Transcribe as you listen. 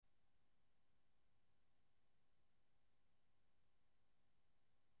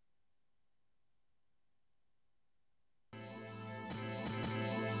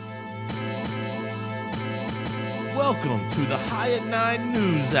Welcome to the High at 9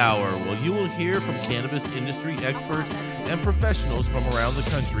 News Hour, where you will hear from cannabis industry experts and professionals from around the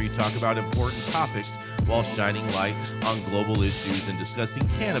country talk about important topics while shining light on global issues and discussing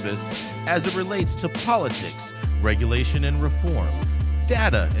cannabis as it relates to politics, regulation and reform,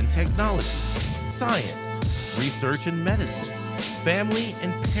 data and technology, science, research and medicine, family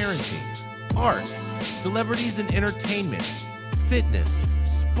and parenting, art, celebrities and entertainment, fitness,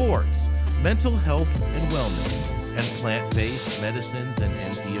 sports, mental health and wellness, and plant-based medicines and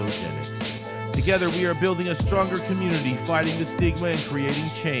entheogenics. Together, we are building a stronger community, fighting the stigma and creating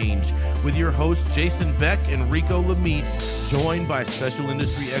change. With your hosts, Jason Beck and Rico Lamitte, joined by special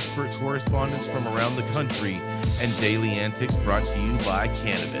industry expert correspondents from around the country, and daily antics brought to you by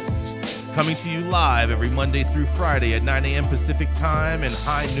Cannabis. Coming to you live every Monday through Friday at 9 a.m. Pacific Time and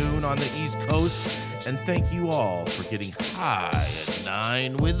high noon on the East Coast. And thank you all for getting high at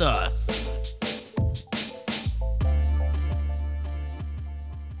 9 with us.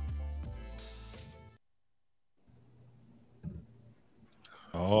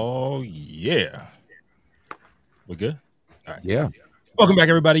 Oh, yeah. We're good? All right. Yeah. Welcome back,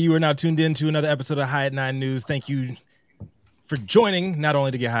 everybody. You are now tuned in to another episode of High at 9 News. Thank you for joining, not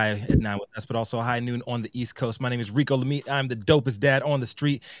only to get high at 9 with us, but also high noon on the East Coast. My name is Rico Lamitte. I'm the dopest dad on the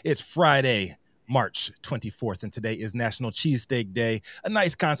street. It's Friday, March 24th, and today is National Cheesesteak Day, a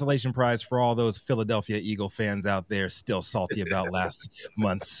nice consolation prize for all those Philadelphia Eagle fans out there still salty about last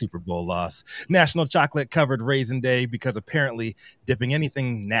month's Super Bowl loss. National Chocolate Covered Raisin Day, because apparently dipping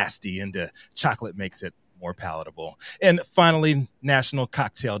anything nasty into chocolate makes it more palatable. And finally, National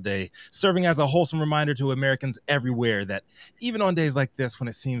Cocktail Day, serving as a wholesome reminder to Americans everywhere that even on days like this, when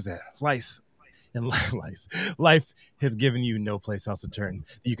it seems that life has given you no place else to turn,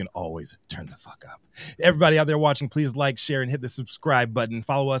 you can always turn the fuck up. Everybody out there watching, please like, share, and hit the subscribe button.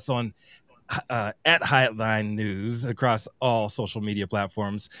 Follow us on at High at 9 News across all social media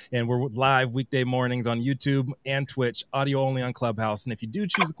platforms. And we're live weekday mornings on YouTube and Twitch, audio only on Clubhouse. And if you do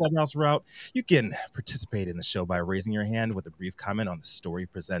choose the Clubhouse route, you can participate in the show by raising your hand with a brief comment on the story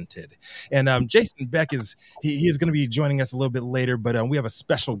presented. And Jason Beck is going to be joining us a little bit later, but we have a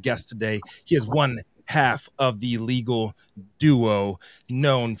special guest today. He is one half of the legal duo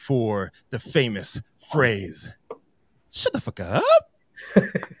known for the famous phrase, "Shut the fuck up."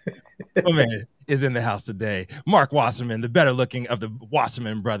 My man is in the house today. Mark Wasserman, the better looking of the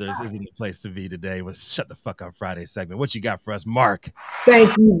Wasserman brothers, is in the place to be today with Shut the Fuck Up Friday segment. What you got for us, Mark?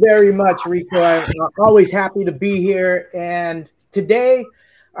 Thank you very much, Rico. I'm always happy to be here. And today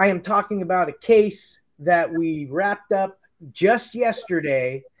I am talking about a case that we wrapped up just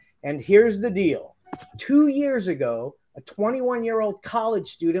yesterday. And here's the deal. 2 years ago, a 21-year-old college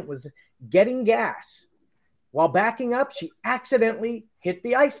student was getting gas. While backing up, she accidentally hit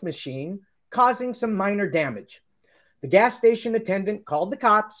the ice machine, causing some minor damage. The gas station attendant called the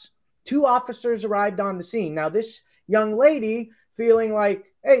cops. 2 officers arrived on the scene. Now, this young lady, feeling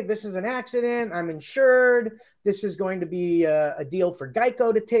like, hey, this is an accident, I'm insured, this is going to be a deal for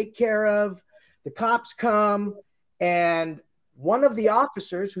Geico to take care of. The cops come, and one of the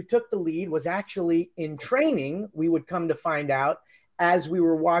officers who took the lead was actually in training, we would come to find out, as we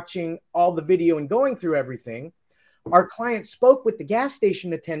were watching all the video and going through everything. Our client spoke with the gas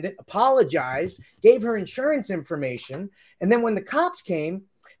station attendant, apologized, gave her insurance information, and then when the cops came,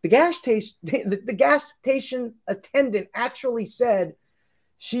 the gas station attendant actually said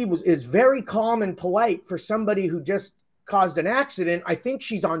she is very calm and polite for somebody who just caused an accident. I think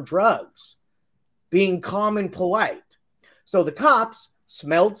she's on drugs, being calm and polite. So the cops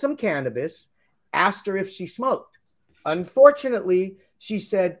smelled some cannabis, asked her if she smoked. Unfortunately, she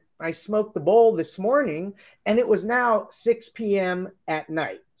said, I smoked the bowl this morning, and it was now 6 p.m. at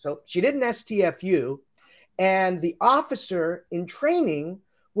night. So she didn't STFU, and the officer in training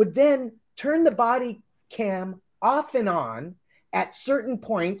would then turn the body cam off and on at certain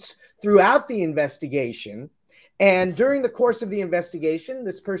points throughout the investigation. And during the course of the investigation,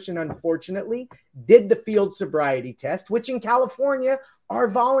 this person unfortunately did the field sobriety test, which in California are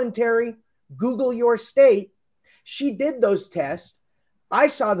voluntary. Google your state. She did those tests. I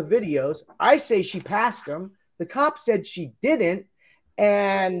saw the videos. I say she passed them. The cops said she didn't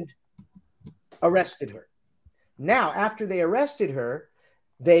and arrested her. Now, after they arrested her,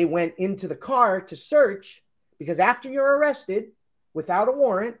 they went into the car to search, because after you're arrested without a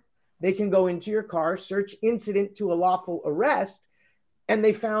warrant, they can go into your car, search incident to a lawful arrest, and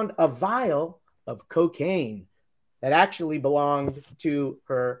they found a vial of cocaine that actually belonged to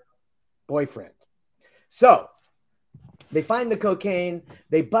her boyfriend. So they find the cocaine,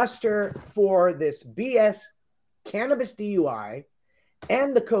 they bust her for this BS cannabis DUI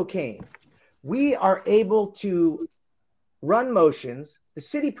and the cocaine. we are able to run motions. The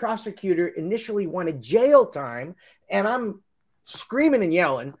city prosecutor initially wanted jail time, and I'm screaming and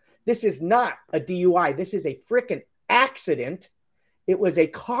yelling, this is not a DUI. This is a freaking accident. It was a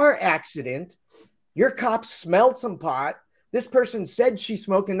car accident. Your cops smelled some pot. This person said she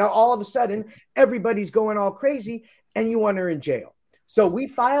smoked, and now all of a sudden, everybody's going all crazy, and you want her in jail. So we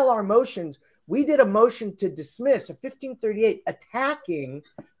file our motions. We did a motion to dismiss a 1538 attacking,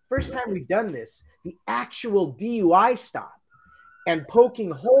 first time we've done this, the actual DUI stop, and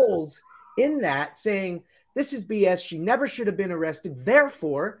poking holes in that, saying, this is BS. She never should have been arrested.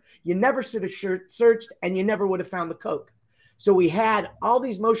 Therefore, you never should have searched, and you never would have found the coke. So we had all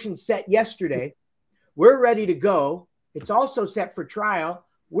these motions set yesterday. We're ready to go. It's also set for trial.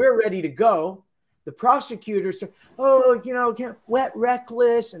 We're ready to go. The prosecutor said, wet,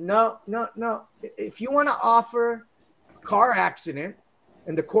 reckless. No. If you want to offer a car accident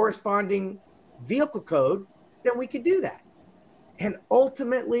and the corresponding vehicle code, then we could do that. And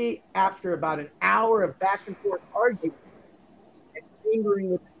ultimately, after about an hour of back and forth arguing and fingering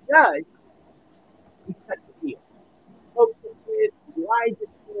with the judge, we cut the deal.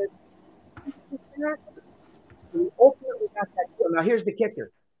 We ultimately got that deal. Now, here's the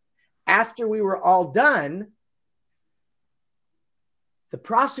kicker. After we were all done, the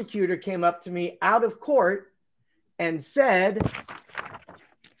prosecutor came up to me out of court and said,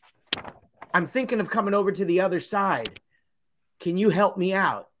 I'm thinking of coming over to the other side. Can you help me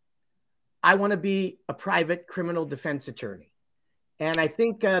out? I want to be a private criminal defense attorney. And I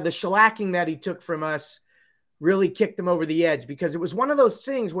think the shellacking that he took from us really kicked him over the edge, because it was one of those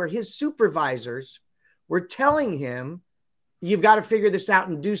things where his supervisors were telling him, you've got to figure this out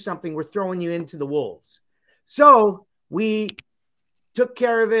and do something. We're throwing you into the wolves. So we took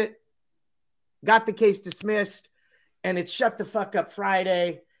care of it, got the case dismissed, and it's shut the fuck up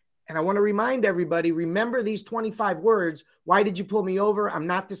Friday. And I want to remind everybody, remember these 25 words. Why did you pull me over? I'm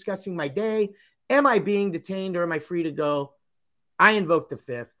not discussing my day. Am I being detained or am I free to go? I invoke the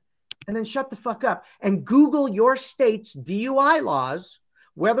fifth. And then shut the fuck up and Google your state's DUI laws,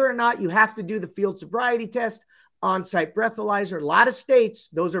 whether or not you have to do the field sobriety test, on-site breathalyzer. A lot of states,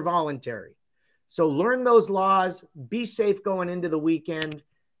 those are voluntary. So learn those laws, be safe going into the weekend,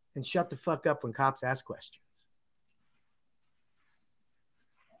 and shut the fuck up when cops ask questions.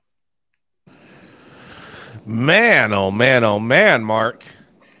 Man, oh man, Mark.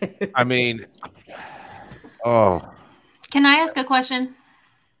 I mean, Can I ask a question?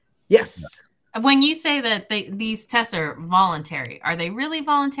 Yes. When you say that these tests are voluntary, are they really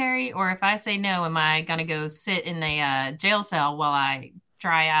voluntary? Or if I say no, am I going to go sit in a jail cell while I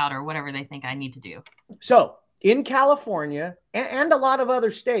try out or whatever they think I need to do? So in California and a lot of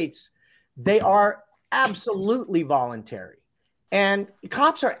other states, they are absolutely voluntary. And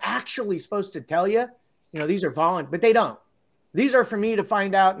cops are actually supposed to tell you, these are voluntary, but they don't. These are for me to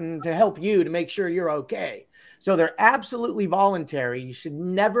find out and to help you to make sure you're okay. So they're absolutely voluntary. You should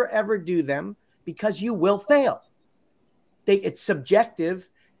never, ever do them because you will fail. It's subjective.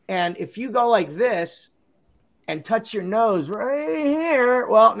 And if you go like this and touch your nose right here,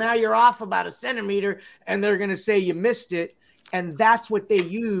 well, now you're off about a centimeter and they're going to say you missed it. And that's what they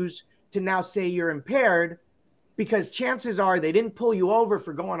use to now say you're impaired, because chances are they didn't pull you over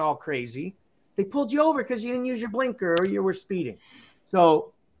for going all crazy. They pulled you over because you didn't use your blinker or you were speeding.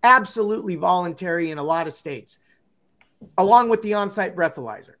 So absolutely voluntary in a lot of states, along with the on-site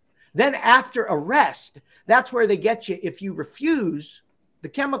breathalyzer. Then after arrest, that's where they get you. If you refuse the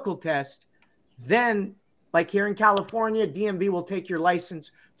chemical test, then like here in California, DMV will take your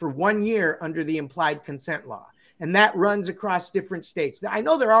license for 1 year under the implied consent law. And that runs across different states. I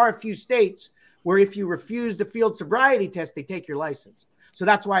know there are a few states where if you refuse the field sobriety test, they take your license. So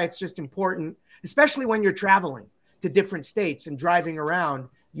that's why it's just important, especially when you're traveling to different states and driving around,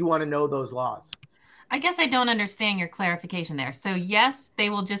 you want to know those laws. I guess I don't understand your clarification there. So yes, they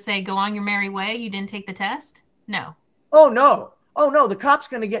will just say, go on your merry way. You didn't take the test? No. Oh, no. The cop's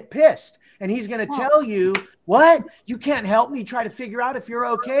going to get pissed. And he's going to tell you, what? You can't help me try to figure out if you're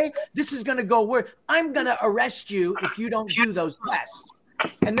okay? This is going to go worse. I'm going to arrest you if you don't do those tests.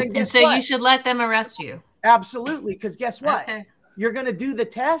 And then guess what? You should let them arrest you. Absolutely. Because guess what? Okay. You're going to do the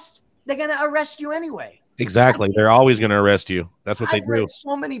test. They're going to arrest you anyway. Exactly. They're always going to arrest you. That's what they I've do. read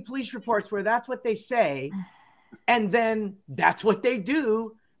so many police reports where that's what they say. And then that's what they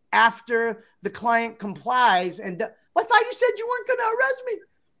do after the client complies. And I thought you said you weren't going to arrest me.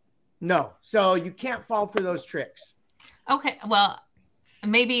 No. So you can't fall for those tricks. Okay. Well,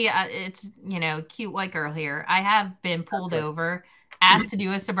 maybe it's, cute white girl here. I have been pulled over, asked to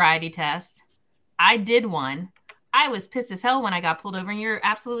do a sobriety test. I did one. I was pissed as hell when I got pulled over, and you're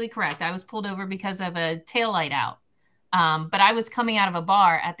absolutely correct. I was pulled over because of a taillight out. But I was coming out of a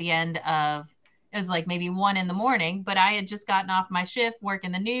bar at the end of, it was like maybe 1 a.m, but I had just gotten off my shift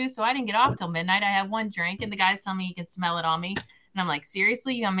working the news, so I didn't get off till midnight. I had one drink, and the guy's telling me he can smell it on me. And I'm like,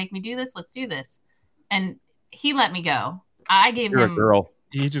 seriously, you gonna make me do this? Let's do this. And he let me go. I gave You're him a girl.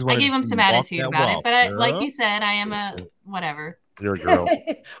 I gave him some attitude about it, but like you said, I am a whatever. You're a girl.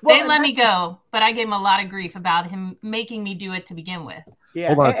 Well, They let me go, but I gave him a lot of grief about him making me do it to begin with.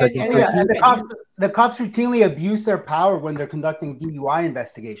 Yeah, Hold on a second. And the cops routinely abuse their power when they're conducting DUI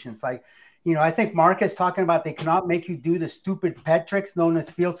investigations. Like, I think Mark is talking about they cannot make you do the stupid pet tricks known as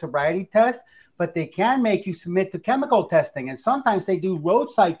field sobriety test, but they can make you submit to chemical testing. And sometimes they do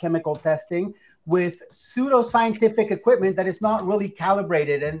roadside chemical testing with pseudoscientific equipment that is not really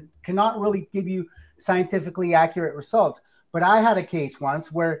calibrated and cannot really give you scientifically accurate results. But I had a case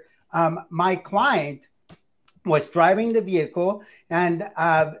once where my client was driving the vehicle, and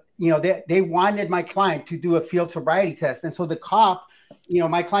they wanted my client to do a field sobriety test. And so the cop,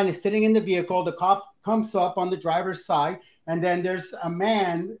 my client is sitting in the vehicle, the cop comes up on the driver's side, and then there's a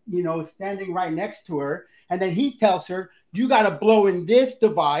man, standing right next to her. And then he tells her, you got to blow in this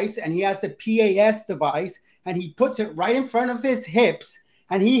device. And he has the PAS device, and he puts it right in front of his hips,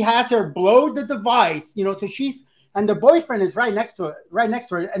 and he has her blow the device, so and the boyfriend is right next to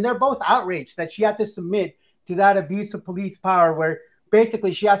her. And they're both outraged that she had to submit to that abuse of police power, where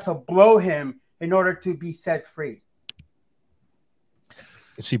basically she has to blow him in order to be set free.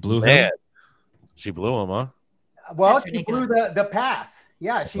 She blew him. Man. She blew him, huh? Well, That's she blew ridiculous. the pass.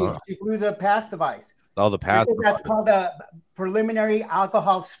 Yeah, she blew the pass device. Oh, the pass. That's called a preliminary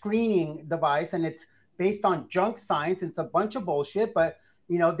alcohol screening device, and it's based on junk science. It's a bunch of bullshit, but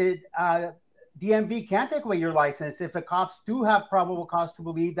the DMV can't take away your license if the cops do have probable cause to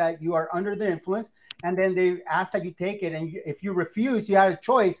believe that you are under the influence, and then they ask that you take it. And if you refuse, you have a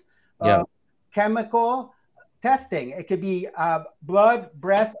choice of chemical testing. It could be blood,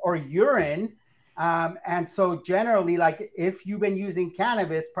 breath, or urine. And so generally, like if you've been using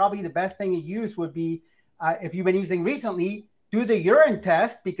cannabis, probably the best thing to use would be, if you've been using recently, do the urine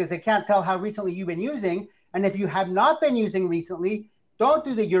test, because they can't tell how recently you've been using. And if you have not been using recently, don't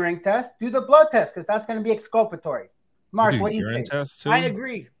do the urine test, do the blood test, because that's going to be exculpatory. Mark, what do you think? Test too? I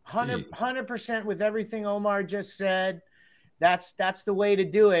agree 100% with everything Omar just said. That's the way to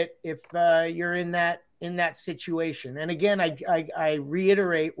do it if you're in that situation. And again, I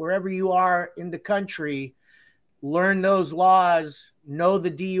reiterate, wherever you are in the country, learn those laws, know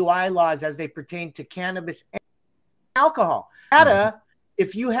the DUI laws as they pertain to cannabis and alcohol.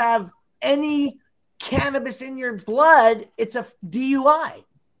 If you have any cannabis in your blood, it's a DUI,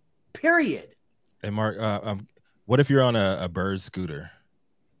 period. Hey, Mark, what if you're on a bird scooter?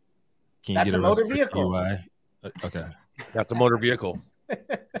 Can you That's get a motor arrested for vehicle. DUI? Okay. That's a motor vehicle.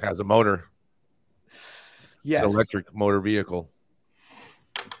 It has a motor. Yes. It's an electric motor vehicle.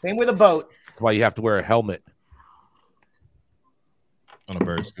 Same with a boat. That's why you have to wear a helmet. On a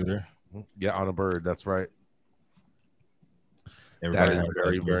bird scooter? Yeah, on a bird. That's right. Everybody That is has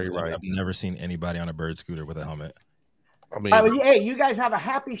very, that very bird. right. I've never seen anybody on a bird scooter with a helmet. I mean, Hey, you guys have a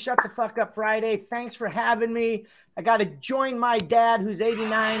happy Shut the Fuck Up Friday. Thanks for having me. I got to join my dad, who's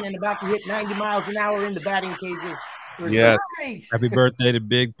 89 and about to hit 90 miles an hour in the batting cages. yes. Nice. Happy birthday to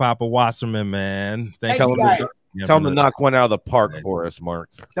Big Papa Wasserman, man. Thank Tell you, him guys. Tell them to knock one out of the park for us, Mark.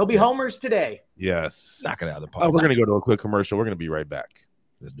 There'll be homers today. Yes. Knock it out of the park. Oh, we're going to go to a quick commercial. We're going to be right back.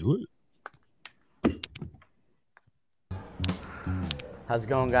 Let's do it. How's it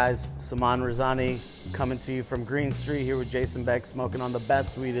going, guys? Saman Razani coming to you from Green Street here with Jason Beck, smoking on the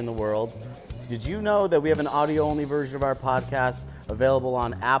best weed in the world. Did you know that we have an audio-only version of our podcast available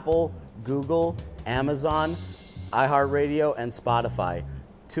on Apple, Google, Amazon, iHeartRadio, and Spotify?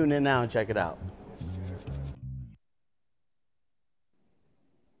 Tune in now and check it out.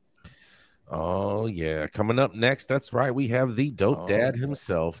 Oh, yeah. Coming up next, that's right. We have the dope dad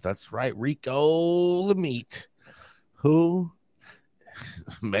himself. That's right. Rico Lamitte, who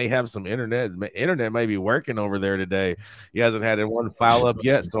may have some internet. Internet may be working over there today. He hasn't had one file up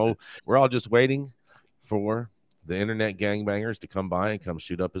yet. So we're all just waiting for the internet gangbangers to come by and come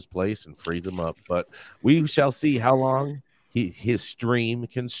shoot up his place and freeze him up. But we shall see how long his stream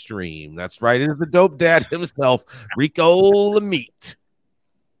can stream. That's right. It is the dope dad himself, Rico Lamitte.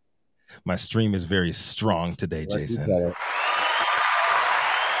 My stream is very strong today, Jason.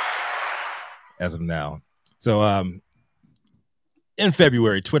 As of now. So In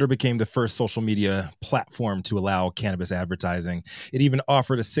February, Twitter became the first social media platform to allow cannabis advertising. It even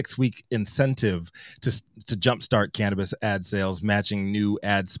offered a 6-week incentive to jumpstart cannabis ad sales, matching new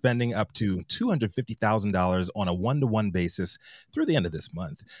ad spending up to $250,000 on a one-to-one basis through the end of this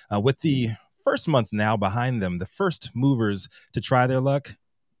month. With the first month now behind them, the first movers to try their luck,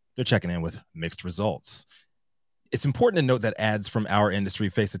 they're checking in with mixed results. It's important to note that ads from our industry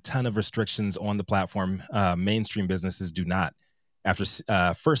face a ton of restrictions on the platform. Mainstream businesses do not. After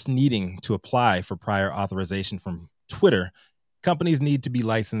first needing to apply for prior authorization from Twitter, companies need to be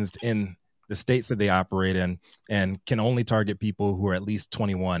licensed in the states that they operate in and can only target people who are at least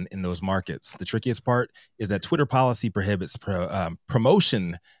 21 in those markets. The trickiest part is that Twitter policy prohibits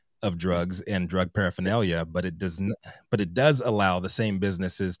promotion of drugs and drug paraphernalia, but it does allow the same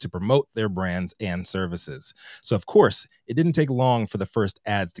businesses to promote their brands and services. So of course, it didn't take long for the first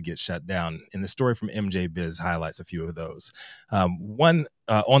ads to get shut down. And the story from MJ Biz highlights a few of those. On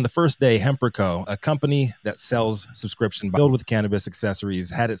the first day, Hemperco, a company that sells subscription filled with cannabis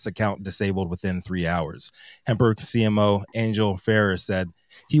accessories, had its account disabled within 3 hours. Hemper CMO Angel Ferrer said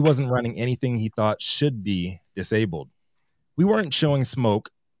he wasn't running anything he thought should be disabled. We weren't showing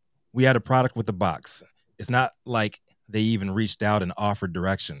smoke. We had a product with a box. It's not like they even reached out and offered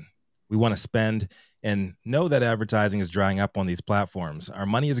direction. We want to spend and know that advertising is drying up on these platforms. Our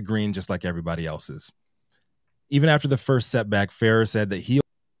money is green just like everybody else's. Even after the first setback, Ferrer said that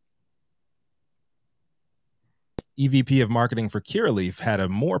EVP of marketing for Curaleaf had a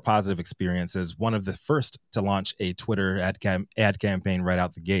more positive experience as one of the first to launch a Twitter ad campaign right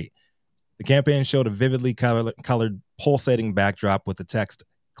out the gate. The campaign showed a vividly colored pulsating backdrop with the text,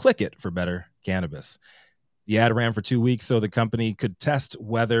 "Click it for better cannabis." The ad ran for 2 weeks so the company could test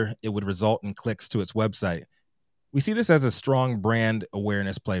whether it would result in clicks to its website. We see this as a strong brand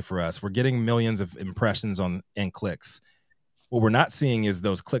awareness play for us. We're getting millions of impressions and clicks. What we're not seeing is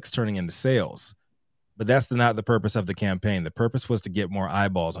those clicks turning into sales. But that's not the purpose of the campaign. The purpose was to get more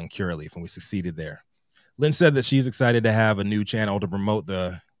eyeballs on Curaleaf, and we succeeded there. Lynch said that she's excited to have a new channel to promote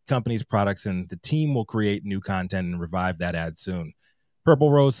the company's products, and the team will create new content and revive that ad soon.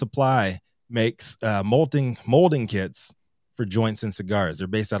 Purple Rose Supply makes molding kits for joints and cigars. They're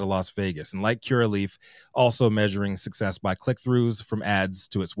based out of Las Vegas, and like Curaleaf, also measuring success by click-throughs from ads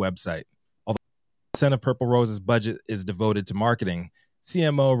to its website. Although 1% of Purple Rose's budget is devoted to marketing,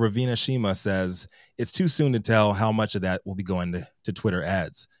 CMO Ravina Shima says it's too soon to tell how much of that will be going to Twitter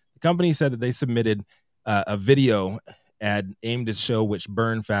ads. The company said that they submitted a video ad aimed to show which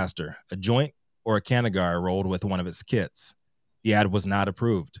burned faster, a joint or a Canagar rolled with one of its kits. The ad was not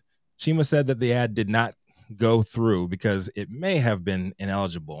approved. Shima said that the ad did not go through because it may have been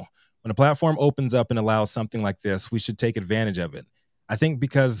ineligible. When a platform opens up and allows something like this, we should take advantage of it. I think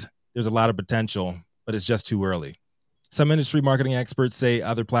because there's a lot of potential, but it's just too early. Some industry marketing experts say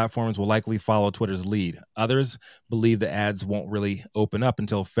other platforms will likely follow Twitter's lead. Others believe the ads won't really open up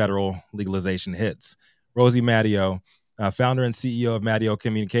until federal legalization hits. Rosie Matteo, founder and CEO of Matteo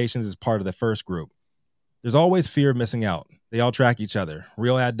Communications, is part of the first group. There's always fear of missing out. They all track each other.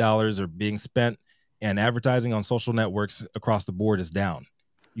 Real ad dollars are being spent, and advertising on social networks across the board is down.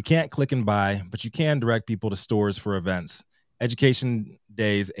 You can't click and buy, but you can direct people to stores for events, education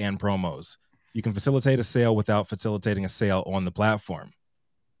days, and promos. You can facilitate a sale without facilitating a sale on the platform.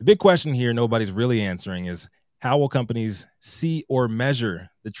 The big question here nobody's really answering is, how will companies see or measure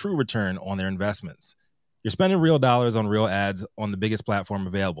the true return on their investments? You're spending real dollars on real ads on the biggest platform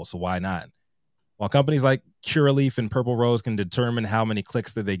available, so why not? While companies like Curaleaf and Purple Rose can determine how many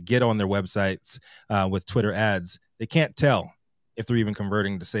clicks that they get on their websites with Twitter ads, they can't tell if they're even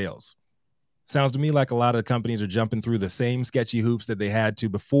converting to sales. Sounds to me like a lot of companies are jumping through the same sketchy hoops that they had to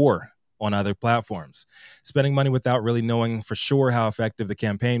before on other platforms, spending money without really knowing for sure how effective the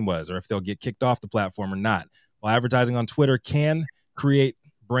campaign was or if they'll get kicked off the platform or not. While advertising on Twitter can create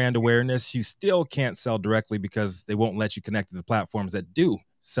brand awareness, you still can't sell directly because they won't let you connect to the platforms that do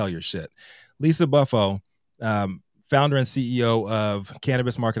sell your shit. Lisa Buffo, founder and CEO of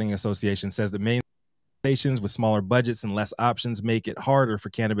Cannabis Marketing Association, says that main stations with smaller budgets and less options make it harder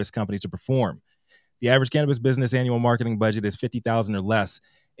for cannabis companies to perform. The average cannabis business annual marketing budget is $50,000 or less,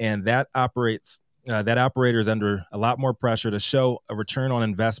 and that operator is under a lot more pressure to show a return on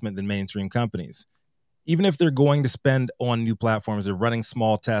investment than mainstream companies. Even if they're going to spend on new platforms, they're running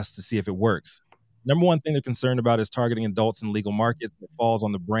small tests to see if it works. Number one thing they're concerned about is targeting adults in legal markets. It falls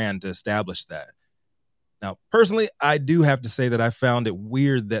on the brand to establish that. Now, personally, I do have to say that I found it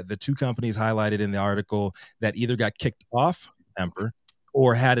weird that the two companies highlighted in the article that either got kicked off, Hemper,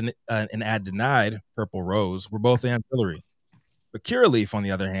 or had an ad denied, Purple Rose, were both ancillary. But Curaleaf, on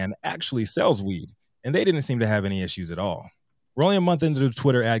the other hand, actually sells weed, and they didn't seem to have any issues at all. We're only a month into the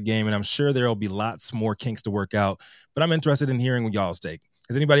Twitter ad game, and I'm sure there'll be lots more kinks to work out. But I'm interested in hearing y'all's take.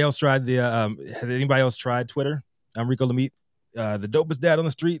 Has anybody else tried Twitter? I'm Rico Lamitte, the dopest dad on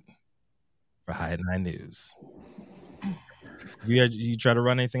the street for High at 9 News. You try to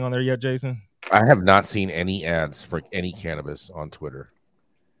run anything on there yet, Jason? I have not seen any ads for any cannabis on Twitter.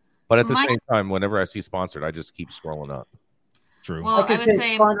 But at the same time, whenever I see sponsored, I just keep scrolling up. True. Well, I would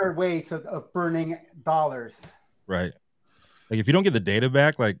say funner ways of burning dollars. Right. Like if you don't get the data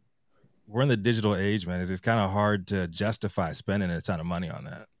back, like we're in the digital age, man. It's kind of hard to justify spending a ton of money on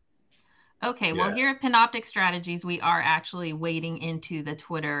that. Okay, well, here at Panoptic Strategies, we are actually wading into the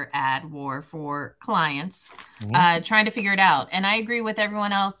Twitter ad war for clients, trying to figure it out. And I agree with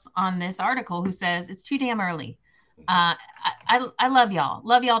everyone else on this article who says it's too damn early. I love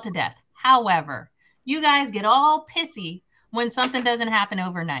y'all to death. However, you guys get all pissy when something doesn't happen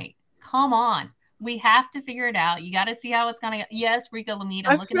overnight. Come on. We have to figure it out. You got to see how it's going to go. Yes, Rico Lamitte,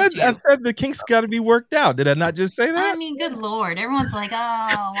 I said the kinks got to be worked out. Did I not just say that? I mean, good Lord. Everyone's like,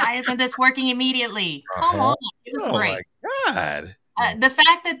 oh, why isn't this working immediately? Come on. It was great. My God. The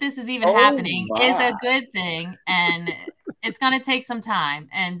fact that this is even happening is a good thing. And it's going to take some time.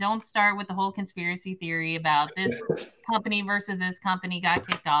 And don't start with the whole conspiracy theory about this company versus this company got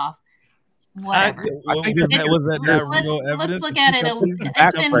kicked off. Whatever. Was that not real evidence? Let's look at it.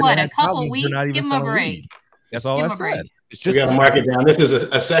 It's been what, a couple weeks? Give them a break. That's all I said. It's just we got to mark it down. This is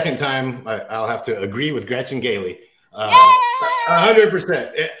a second time I'll have to agree with Gretchen Gailey.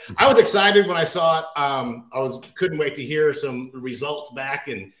 100%. I was excited when I saw it. Couldn't wait to hear some results back,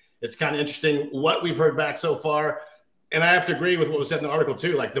 and it's kind of interesting what we've heard back so far. And I have to agree with what was said in the article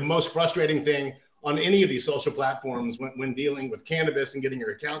too. Like the most frustrating thing on any of these social platforms when dealing with cannabis and getting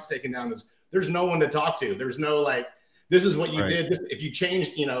your accounts taken down is there's no one to talk to. There's no like, this is what you did. If you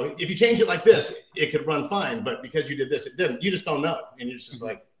changed, if you change it like this, it could run fine. But because you did this, it didn't. You just don't know. And you're just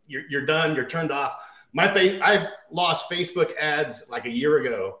like, you're done. You're turned off. I've lost Facebook ads like a year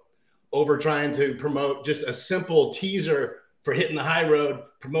ago over trying to promote just a simple teaser for Hitting the High Road,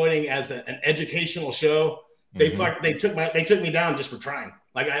 promoting as an educational show. They took me down just for trying.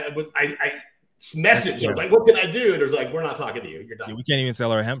 Like I message. I was like, what can I do? And it was like, we're not talking to you. You're done. Yeah, we can't even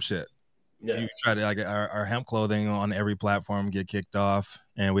sell our hemp shit. Yeah. You try to like our hemp clothing on every platform get kicked off,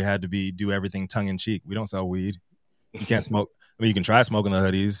 and we had to do everything tongue in cheek. We don't sell weed. You can't smoke. I mean, you can try smoking the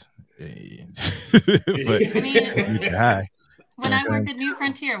hoodies, but you can high. When I worked at New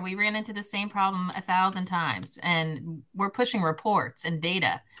Frontier, we ran into the same problem 1,000 times, and we're pushing reports and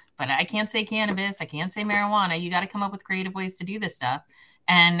data. But I can't say cannabis. I can't say marijuana. You got to come up with creative ways to do this stuff.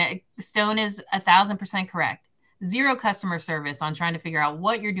 And Stone is 1,000% correct. Zero customer service on trying to figure out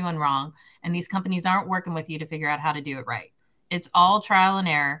what you're doing wrong. And these companies aren't working with you to figure out how to do it right. It's all trial and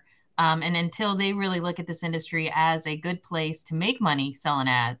error. And until they really look at this industry as a good place to make money selling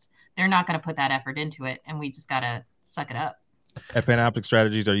ads, they're not going to put that effort into it. And we just got to suck it up. At Panoptic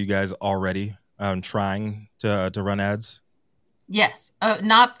Strategies, are you guys already trying to run ads? Yes.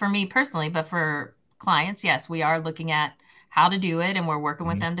 Not for me personally, but for clients. Yes, we are looking at how to do it, and we're working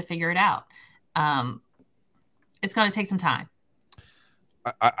with them to figure it out. It's going to take some time.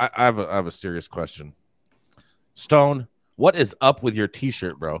 I have a serious question. Stone, what is up with your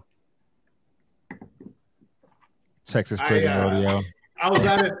T-shirt, bro? Texas Prison Rodeo. I was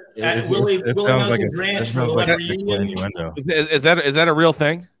at Willie Nelson's ranch for the reunion. Is that a real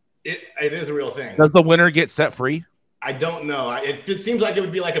thing? It is a real thing. Does the winner get set free? I don't know. It seems like it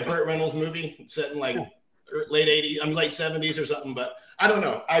would be like a Burt Reynolds movie set in like late 80s, late 70s or something, but I don't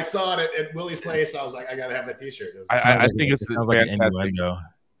know. I saw it at Willie's place. I was like, I got to have that T-shirt. I think it sounds like an innuendo.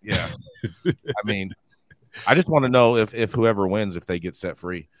 Yeah. I mean, I just want to know if whoever wins, if they get set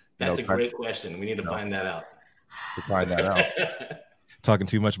free. That's a great question. We need to find that out. To find that out. Talking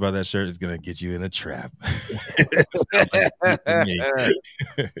too much about that shirt is going to get you in a trap.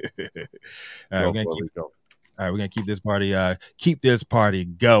 All right, we're gonna keep this party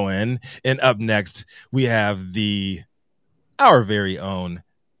going. And up next, we have our very own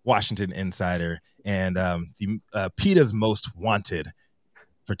Washington insider and PETA's most wanted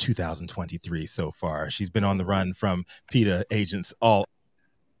for 2023 so far. She's been on the run from PETA agents all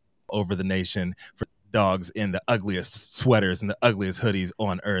over the nation for dogs in the ugliest sweaters and the ugliest hoodies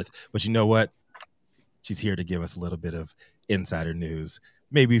on earth. But you know what? She's here to give us a little bit of insider news.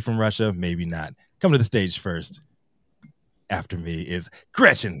 Maybe from Russia, maybe not. Coming to the stage first, after me, is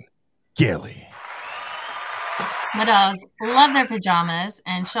Gretchen Gailey. My dogs love their pajamas,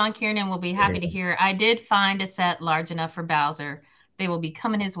 and Sean Kiernan will be happy to hear I did find a set large enough for Bowser. They will be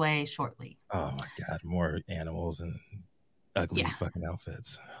coming his way shortly. Oh, my God. More animals and ugly fucking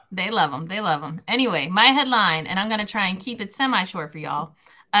outfits. They love them. They love them. Anyway, my headline, and I'm going to try and keep it semi-short for y'all.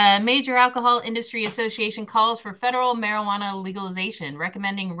 Major Alcohol Industry Association calls for federal marijuana legalization,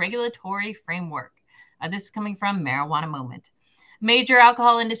 recommending regulatory framework. This is coming from Marijuana Moment. Major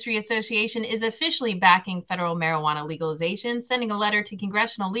Alcohol Industry Association is officially backing federal marijuana legalization, sending a letter to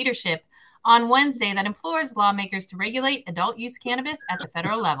congressional leadership on Wednesday that implores lawmakers to regulate adult use cannabis at the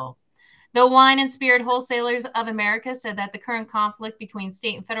federal level. The Wine and Spirit Wholesalers of America said that the current conflict between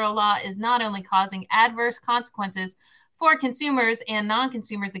state and federal law is not only causing adverse consequences for consumers and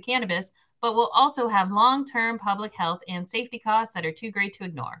non-consumers of cannabis, but will also have long-term public health and safety costs that are too great to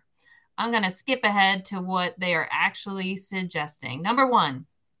ignore. I'm going to skip ahead to what they are actually suggesting. Number one,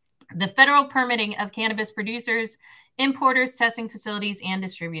 the federal permitting of cannabis producers, importers, testing facilities, and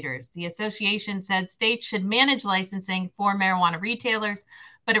distributors. The association said states should manage licensing for marijuana retailers,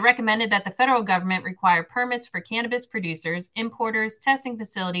 but it recommended that the federal government require permits for cannabis producers, importers, testing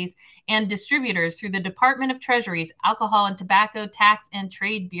facilities, and distributors through the Department of Treasury's Alcohol and Tobacco Tax and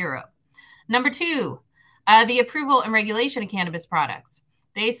Trade Bureau. Number two, the approval and regulation of cannabis products.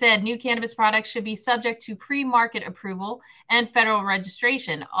 They said new cannabis products should be subject to pre-market approval and federal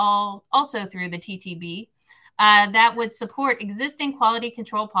registration, also through the TTB. That would support existing quality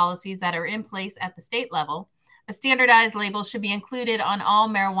control policies that are in place at the state level. A standardized label should be included on all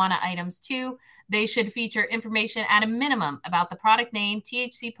marijuana items too. They should feature information at a minimum about the product name,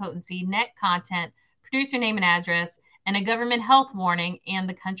 THC potency, net content, producer name and address, and a government health warning and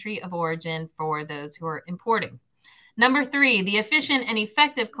the country of origin for those who are importing. Number three, the efficient and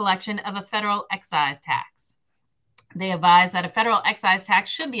effective collection of a federal excise tax. They advise that a federal excise tax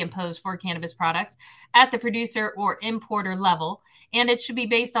should be imposed for cannabis products at the producer or importer level, and it should be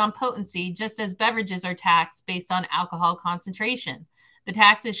based on potency, just as beverages are taxed based on alcohol concentration. The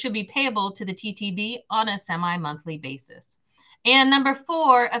taxes should be payable to the TTB on a semi-monthly basis. And number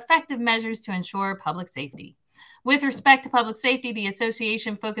four, effective measures to ensure public safety. With respect to public safety, the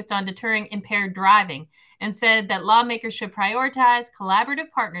association focused on deterring impaired driving and said that lawmakers should prioritize collaborative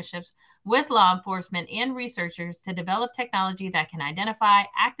partnerships with law enforcement and researchers to develop technology that can identify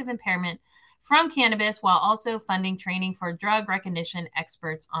active impairment from cannabis while also funding training for drug recognition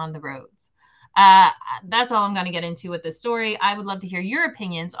experts on the roads. That's all I'm going to get into with this story. I would love to hear your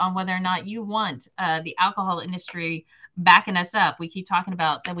opinions on whether or not you want the alcohol industry backing us up. We keep talking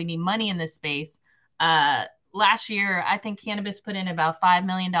about that we need money in this space. Last year, I think cannabis put in about $5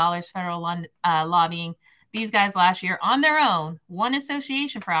 million federal lobbying. These guys last year on their own, one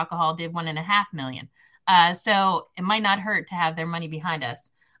association for alcohol did $1.5 million. So it might not hurt to have their money behind us.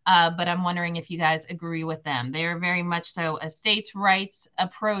 But I'm wondering if you guys agree with them. They are very much so a states' rights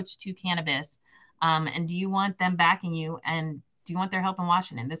approach to cannabis. And do you want them backing you? And do you want their help in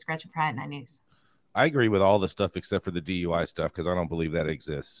Washington? This is Gretchen Friday Night News. I agree with all the stuff except for the DUI stuff because I don't believe that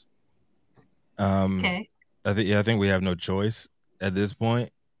exists. Okay. I think we have no choice at this point.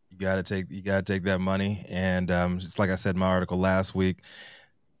 You gotta take that money, and just like I said in my article last week,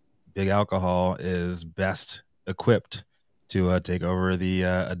 Big Alcohol is best equipped to take over the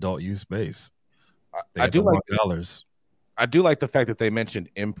adult use space. I do like dollars. I do like the fact that they mentioned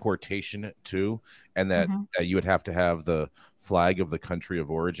importation too, and that you would have to have the flag of the country of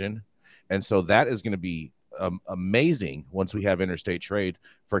origin, and so that is going to be amazing once we have interstate trade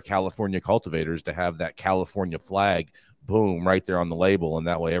for California cultivators to have that California flag, boom, right there on the label, and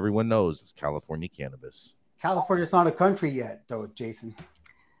that way everyone knows it's California cannabis. California's not a country yet, though, Jason.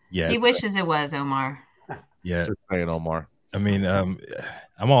 Yeah, he wishes it was, Omar. Yeah, just saying, Omar. I mean, I'm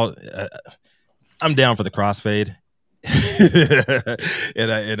down for the crossfade,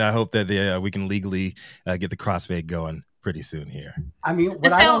 and I hope that we can legally get the crossfade going pretty soon here. I mean,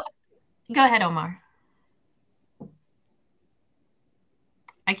 go ahead, Omar.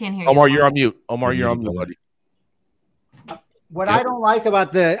 I can't hear you. Omar, you're on mute. Omar, you're on mute, buddy. What I don't like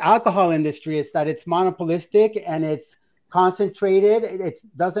about the alcohol industry is that it's monopolistic and it's concentrated. It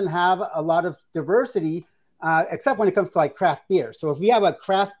doesn't have a lot of diversity, except when it comes to like craft beer. So if we have a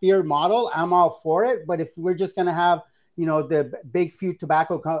craft beer model, I'm all for it. But if we're just going to have, the big few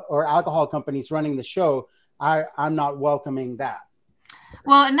tobacco or alcohol companies running the show, I'm not welcoming that.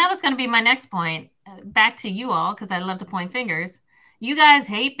 Well, and that was going to be my next point. Back to you all, because I love to point fingers. You guys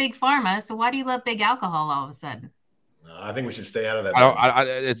hate big pharma, so why do you love big alcohol all of a sudden? I think we should stay out of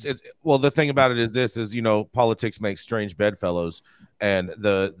that. Well, the thing about it is politics makes strange bedfellows, and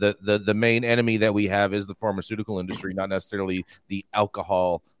the main enemy that we have is the pharmaceutical industry, not necessarily the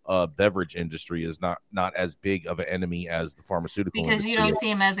alcohol beverage industry is not as big of an enemy as the pharmaceutical industry. Because you don't see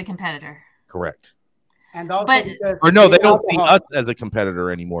them as a competitor. Correct. And also But- because Or no, they don't see alcohol- us as a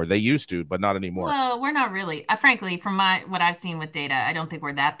competitor anymore. They used to, but not anymore. Well, we're not really. Frankly, from what I've seen with data, I don't think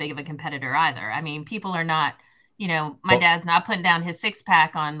we're that big of a competitor either. I mean, people are not. My dad's not putting down his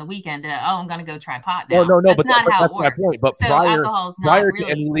 6-pack on the weekend. I'm going to go try pot now. No, That's but not how it that's my works. point. But so prior alcohol's not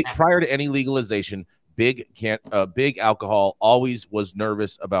really prior to any legalization, big alcohol always was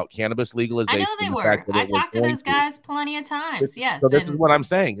nervous about cannabis I legalization. know they and the were. fact that I it was talked to going those guys plenty of times. Yes. So this is and- what I'm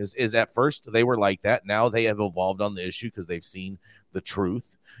saying is at first they were like that. Now they have evolved on the issue because they've seen the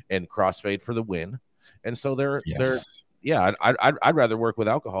truth and crossfade for the win. And so they're I'd rather work with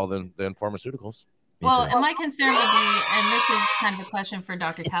alcohol than pharmaceuticals. Well, and my concern would be, and this is kind of a question for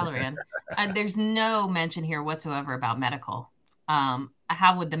Dr. Talleyrand, there's no mention here whatsoever about medical.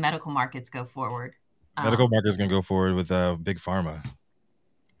 How would the medical markets go forward? Medical market's going to go forward with big pharma.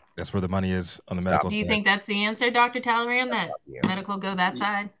 That's where the money is on the medical Do you side. think that's the answer, Dr. Talleyrand, that medical go that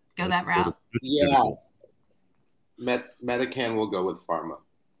side, go that route? Yeah. Medican will go with pharma.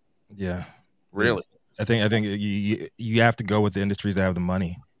 Yeah. Really? I think you have to go with the industries that have the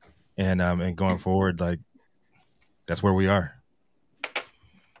money. And going forward, like that's where we are.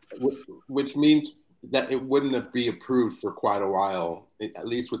 Which means that it wouldn't be approved for quite a while. At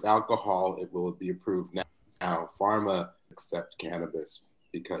least with alcohol, it will be approved now. Pharma accept cannabis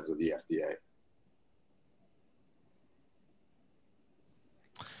because of the FDA.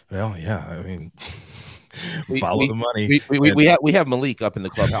 Well, yeah. I mean, follow the money. We have Malik up in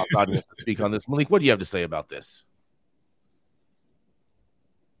the clubhouse audience to speak on this. Malik, what do you have to say about this?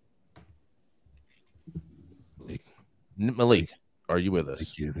 Malik, are you with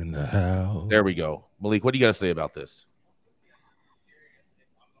us? In the house. There we go. Malik, what do you got to say about this?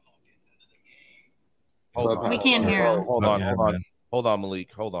 We can't hear him. Hold on,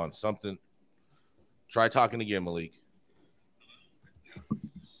 Malik. Hold on. Something. Try talking again, Malik. Is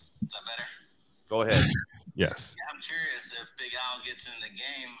that better? Go ahead. Yes. Yeah, I'm curious if Big Al gets in the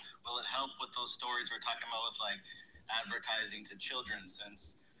game, will it help with those stories we're talking about with like advertising to children,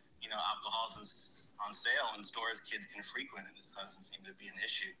 since alcohol's on sale in stores kids can frequent, and it doesn't seem to be an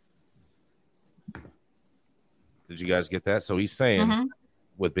issue. Did you guys get that? So he's saying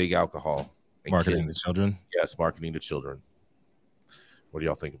with big alcohol, and Marketing kids, to children. Yes, marketing to children. What do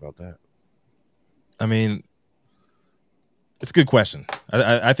y'all think about that? I mean, it's a good question.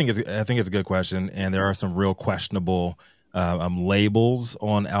 I think it's a good question, and there are some real questionable labels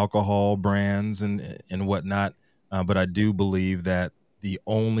on alcohol brands and whatnot. But I do believe that the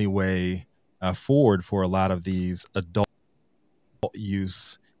only way forward for a lot of these adult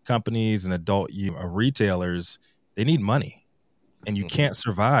use companies and adult use retailers, they need money, and you can't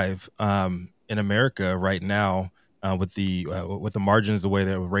survive in America right now with the margins the way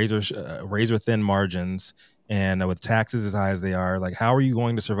that razor thin margins, and with taxes as high as they are. Like, how are you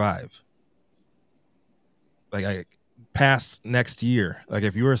going to survive? Like, past next year, like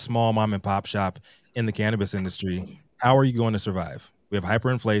if you were a small mom and pop shop in the cannabis industry, how are you going to survive? We have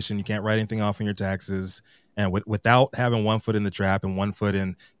hyperinflation. You can't write anything off on your taxes, and without having one foot in the trap and one foot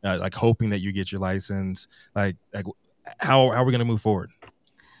in like hoping that you get your license, like how are we going to move forward?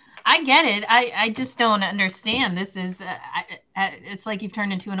 I get it. I just don't understand. This is it's like you've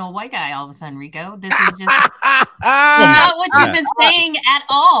turned into an old white guy all of a sudden, Rico. This is just not what you've been saying at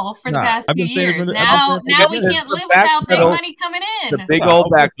all for the past few years. Now we can't live without big money coming in. The big old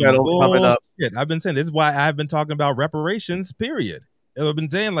backpedal coming up. I've been saying this is why I've been talking about reparations. Period. I've been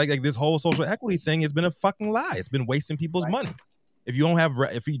saying like this whole social equity thing has been a fucking lie. It's been wasting people's money. If you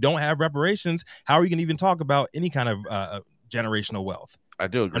don't have reparations, how are you going to even talk about any kind of generational wealth? I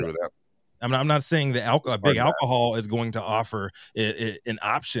do agree with that. I'm not saying that big alcohol is going to offer an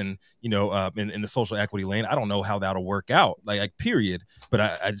option, in the social equity lane. I don't know how that'll work out, like period. But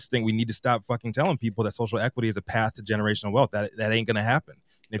I just think we need to stop fucking telling people that social equity is a path to generational wealth. That ain't going to happen.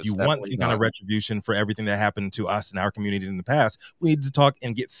 And if you want some kind of retribution for everything that happened to us and our communities in the past, we need to talk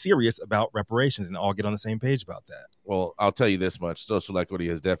and get serious about reparations and all get on the same page about that. Well, I'll tell you this much. Social equity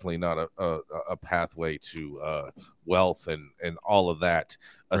is definitely not a pathway to wealth and all of that,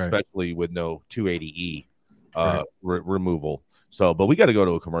 especially with no 280E removal. So, but we got to go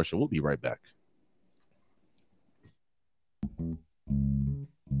to a commercial. We'll be right back.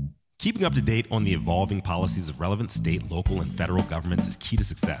 Keeping up to date on the evolving policies of relevant state, local, and federal governments is key to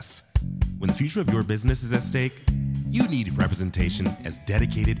success. When the future of your business is at stake, you need representation as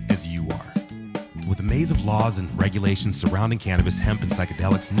dedicated as you are. With a maze of laws and regulations surrounding cannabis, hemp, and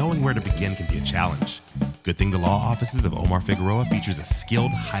psychedelics, knowing where to begin can be a challenge. Good thing the law offices of Omar Figueroa features a skilled,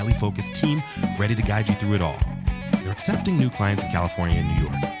 highly focused team ready to guide you through it all. They're accepting new clients in California and New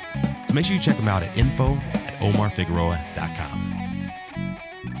York. So make sure you check them out at info@omarfigueroa.com.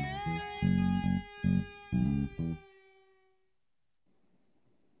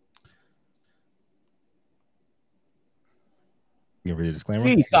 You read the disclaimer?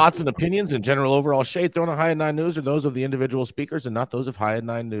 Any thoughts and opinions and general overall shade thrown on High at 9 News are those of the individual speakers and not those of High at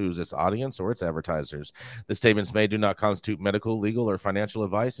 9 News, its audience, or its advertisers. The statements made do not constitute medical, legal, or financial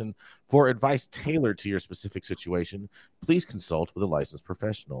advice, and for advice tailored to your specific situation, please consult with a licensed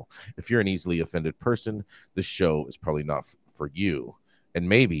professional. If you're an easily offended person, this show is probably not for you, and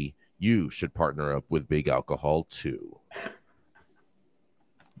maybe you should partner up with Big Alcohol too.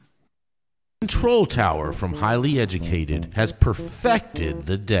 Control Tower from Highly Educated has perfected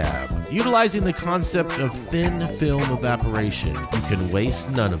the dab. Utilizing the concept of thin film evaporation, you can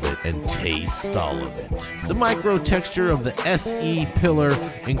waste none of it and taste all of it. The micro texture of the SE pillar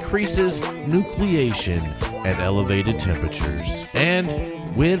increases nucleation at elevated temperatures.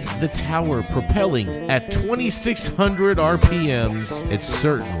 And with the tower propelling at 2,600 RPMs, it's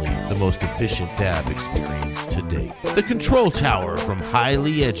certainly the most efficient dab experience to date. The Control Tower from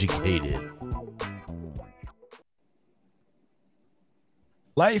Highly Educated.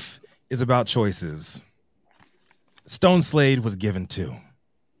 Life is about choices. Stone Slade was given two.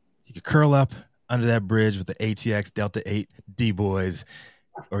 He could curl up under that bridge with the ATX Delta 8 D-Boys,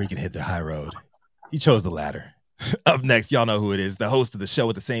 or he can hit the high road. He chose the latter. Up next, y'all know who it is, the host of the show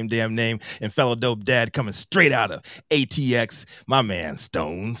with the same damn name and fellow dope dad coming straight out of ATX, my man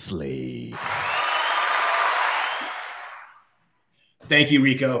Stone Slade. Thank you,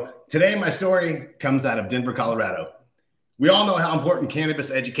 Rico. Today, my story comes out of Denver, Colorado. We all know how important cannabis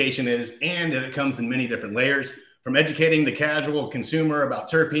education is, and that it comes in many different layers, from educating the casual consumer about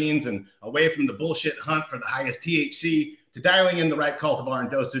terpenes and away from the bullshit hunt for the highest THC to dialing in the right cultivar and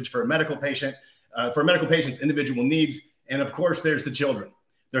dosage for a medical patient, for a medical patient's individual needs. And of course, there's the children.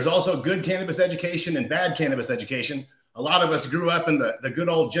 There's also good cannabis education and bad cannabis education. A lot of us grew up in the good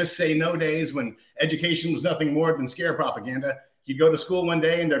old just say no days when education was nothing more than scare propaganda. You'd go to school one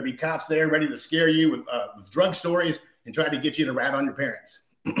day and there'd be cops there ready to scare you with drug stories and try to get you to rat on your parents.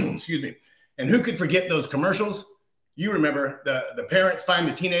 Excuse me. And who could forget those commercials? You remember the parents find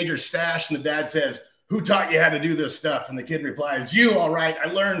the teenager's stash and the dad says, "Who taught you how to do this stuff?" And the kid replies, "You, all right.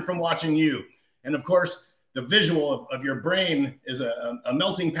 I learned from watching you." And of course, the visual of your brain is a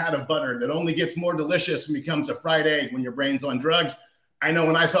melting pat of butter that only gets more delicious and becomes a fried egg when your brain's on drugs. I know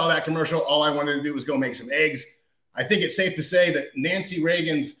when I saw that commercial, all I wanted to do was go make some eggs. I think it's safe to say that Nancy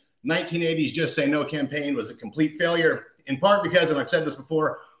Reagan's 1980s Just Say No campaign was a complete failure, in part because, and I've said this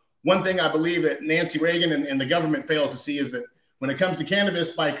before, one thing I believe that Nancy Reagan and the government fails to see is that when it comes to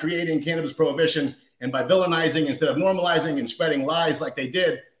cannabis, by creating cannabis prohibition and by villainizing instead of normalizing and spreading lies like they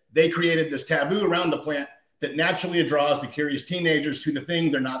did, they created this taboo around the plant that naturally draws the curious teenagers to the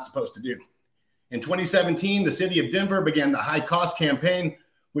thing they're not supposed to do. In 2017, the city of Denver began the High Cost campaign,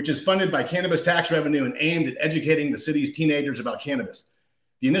 which is funded by cannabis tax revenue and aimed at educating the city's teenagers about cannabis.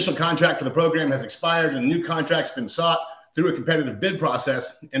 The initial contract for the program has expired and a new contract's been sought through a competitive bid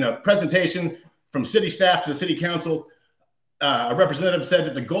process. In a presentation from city staff to the city council, a representative said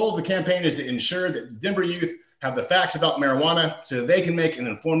that the goal of the campaign is to ensure that Denver youth have the facts about marijuana so that they can make an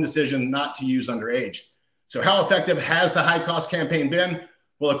informed decision not to use underage. So how effective has the High Cost campaign been?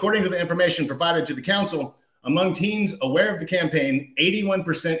 Well, according to the information provided to the council, among teens aware of the campaign,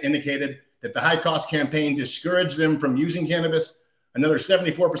 81% indicated that the High Cost campaign discouraged them from using cannabis. Another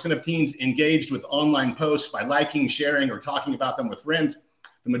 74% of teens engaged with online posts by liking, sharing, or talking about them with friends.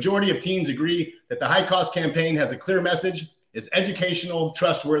 The majority of teens agree that the High Cost campaign has a clear message, is educational,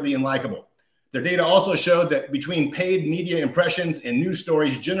 trustworthy, and likable. Their data also showed that between paid media impressions and news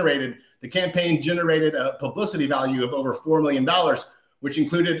stories generated, the campaign generated a publicity value of over $4 million, which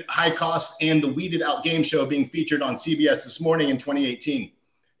included High Cost and the Weeded Out game show being featured on CBS This Morning in 2018.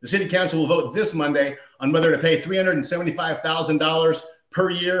 The city council will vote this Monday on whether to pay $375,000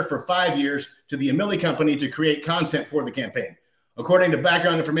 per year for 5 years to the Emily Company to create content for the campaign. According to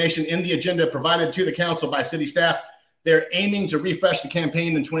background information in the agenda provided to the council by city staff, they're aiming to refresh the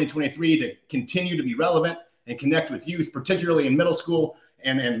campaign in 2023 to continue to be relevant and connect with youth, particularly in middle school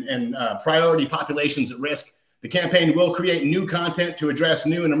and priority populations at risk. The campaign will create new content to address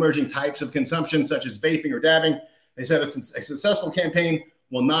new and emerging types of consumption, such as vaping or dabbing. They said it's a successful campaign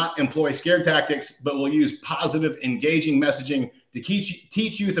will not employ scare tactics, but will use positive, engaging messaging to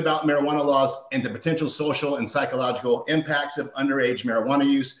teach youth about marijuana laws and the potential social and psychological impacts of underage marijuana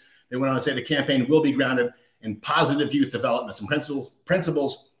use. They went on to say the campaign will be grounded in positive youth developments and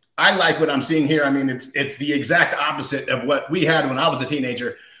principles. I like what I'm seeing here. I mean, it's the exact opposite of what we had when I was a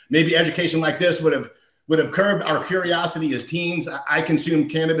teenager. Maybe education like this would have curbed our curiosity as teens. I consumed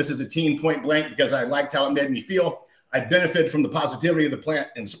cannabis as a teen point blank because I liked how it made me feel. I benefited from the positivity of the plant.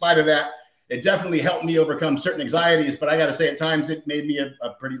 In spite of that, it definitely helped me overcome certain anxieties, but I got to say at times it made me a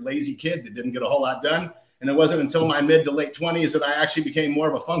pretty lazy kid that didn't get a whole lot done. And it wasn't until my mid to late 20s that I actually became more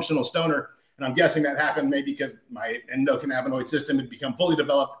of a functional stoner. And I'm guessing that happened maybe because my endocannabinoid system had become fully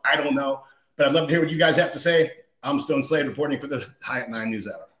developed. I don't know. But I'd love to hear what you guys have to say. I'm Stone Slade reporting for the High at 9 News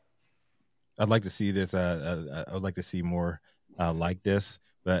Hour. I'd like to see this. I would like to see more like this.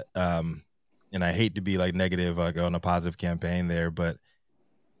 But and I hate to be like negative, like on a positive campaign there, but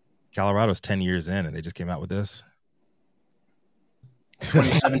Colorado's 10 years in and they just came out with this.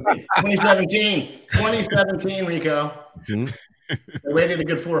 2017, Rico. Mm-hmm. They waited a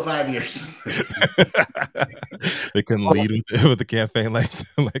good 4 or 5 years. They couldn't lead with the campaign like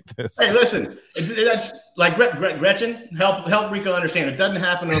this. Hey, listen, that's like Gretchen. Help Rico understand. It doesn't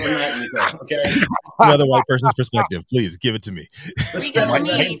happen overnight, Rico. Okay. Another white person's perspective, please give it to me. Rico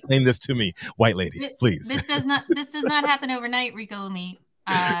Explain this to me, white lady, please. This does not happen overnight, Rico Lamitte.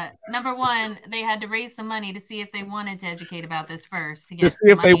 Number one, they had to raise some money to see if they wanted to educate about this first. To see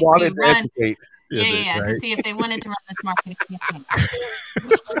if they wanted to educate. Yeah, right? To see if they wanted to run this marketing campaign.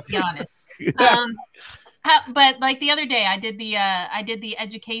 Let's be honest. But like the other day, I did the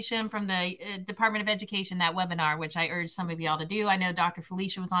education from the Department of Education, that webinar, which I urge some of y'all to do. I know Dr.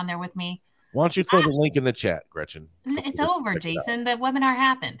 Felicia was on there with me. Why don't you throw the link in the chat, Gretchen? It's over, Jason. The webinar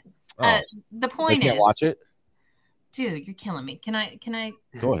happened. The point is, watch it. Dude, you're killing me. Can I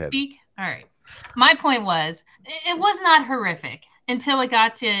go ahead? Speak? All right. My point was, it was not horrific until it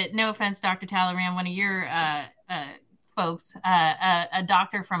got to, no offense, Dr. Talleyrand, one of your folks, a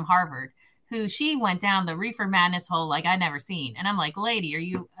doctor from Harvard, who she went down the reefer madness hole like I'd never seen. And I'm like, lady, are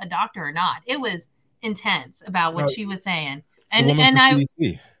you a doctor or not? It was intense about what she was saying. And I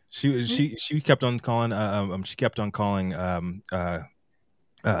CDC. She kept on calling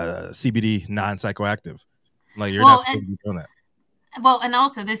CBD non-psychoactive. Like you're not supposed to be doing that. Well, and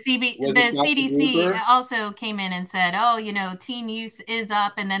also the CDC also came in and said, oh, you know, teen use is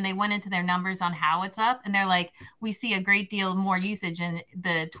up. And then they went into their numbers on how it's up. And they're like, we see a great deal more usage in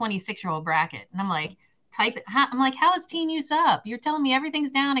the 26-year-old bracket. And I'm like, how is teen use up? You're telling me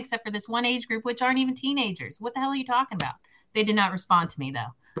everything's down except for this one age group, which aren't even teenagers. What the hell are you talking about? They did not respond to me,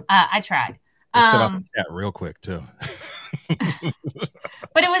 though. I tried. Shut off the chat real quick, too.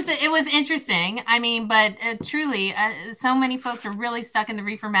 But it was interesting. I mean, but truly, so many folks are really stuck in the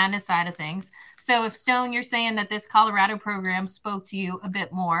reefer madness side of things. So if Stone, you're saying that this Colorado program spoke to you a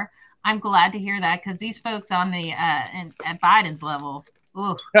bit more, I'm glad to hear that, because these folks on the at Biden's level,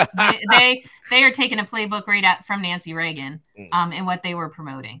 they are taking a playbook right out from Nancy Reagan in what they were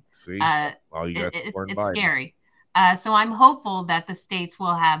promoting. See, it's scary. So I'm hopeful that the states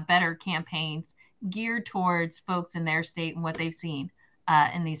will have better campaigns geared towards folks in their state and what they've seen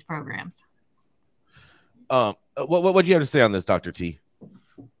in these programs. What do you have to say on this, Dr. T?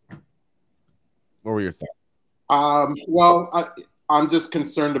 What were your thoughts? Well, I'm just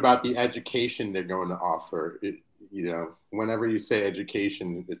concerned about the education they're going to offer. Whenever you say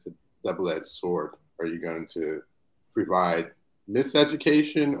education, it's a double-edged sword. Are you going to provide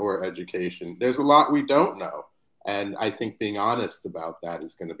miseducation or education? There's a lot we don't know. And I think being honest about that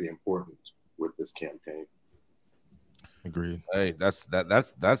is going to be important with this campaign. Agreed. Hey, that's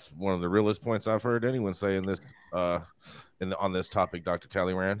one of the realest points I've heard anyone say in this on this topic, Dr.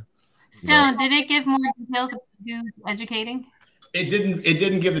 Talleyrand. Stone, did it give more details of who's educating? It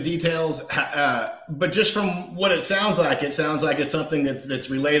didn't give the details, but just from what it sounds like it's something that's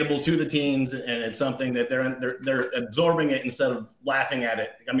relatable to the teens, and it's something that they're absorbing it instead of laughing at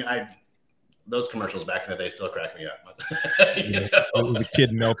it. I mean, those commercials back in the day still crack me up. The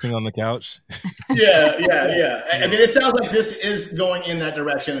kid melting on the couch. Yeah. I mean, it sounds like this is going in that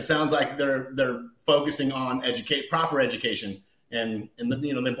direction. It sounds like they're focusing on proper education, and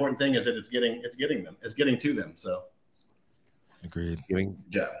the important thing is that it's getting to them. So, agreed. Getting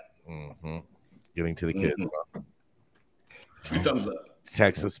to the kids. Mm-hmm. 2 thumbs up.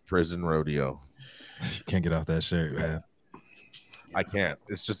 Texas prison rodeo. You can't get off that shirt, man. I can't.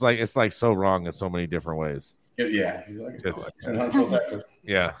 It's like so wrong in so many different ways. Yeah.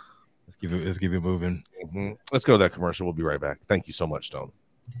 Yeah. Let's keep it moving. Mm-hmm. Let's go to that commercial. We'll be right back. Thank you so much, Stone.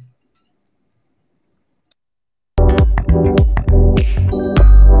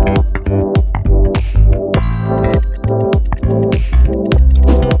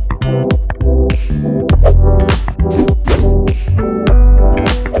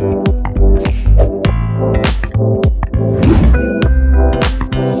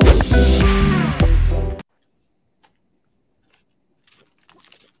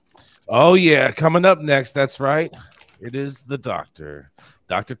 Oh, yeah. Coming up next, that's right. It is the doctor,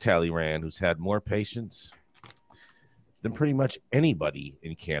 Dr. Talleyrand, who's had more patients than pretty much anybody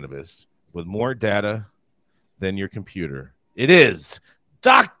in cannabis, with more data than your computer. It is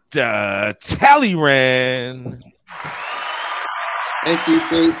Dr. Talleyrand. Thank you,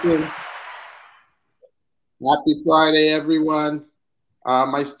 Jason. Happy Friday, everyone.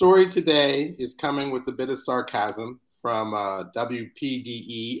 My story today is coming with a bit of sarcasm from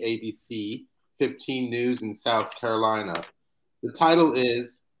WPDE ABC 15 News in South Carolina. The title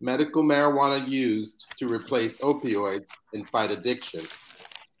is Medical Marijuana Used to Replace Opioids and Fight Addiction.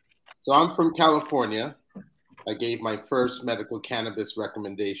 So I'm from California. I gave my first medical cannabis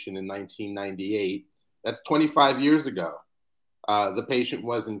recommendation in 1998. That's 25 years ago. The patient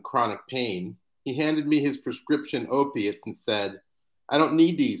was in chronic pain. He handed me his prescription opiates and said, "I don't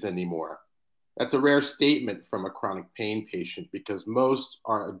need these anymore." That's a rare statement from a chronic pain patient because most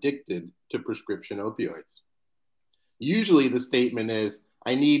are addicted to prescription opioids. Usually the statement is,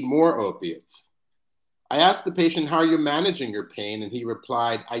 "I need more opiates." I asked the patient, "How are you managing your pain?" And he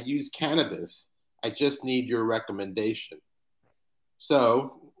replied, "I use cannabis. I just need your recommendation."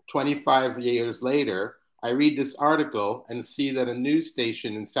 So 25 years later, I read this article and see that a news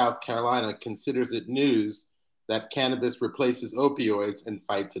station in South Carolina considers it news that cannabis replaces opioids and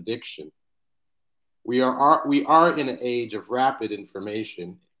fights addiction. We are in an age of rapid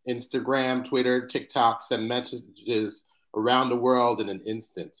information. Instagram, Twitter, TikTok send messages around the world in an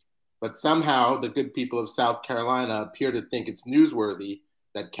instant. But somehow the good people of South Carolina appear to think it's newsworthy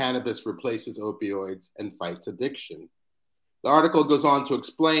that cannabis replaces opioids and fights addiction. The article goes on to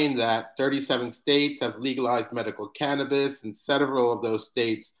explain that 37 states have legalized medical cannabis, and several of those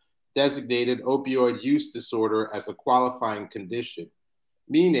states designated opioid use disorder as a qualifying condition,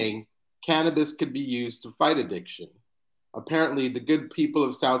 meaning cannabis could be used to fight addiction. Apparently, the good people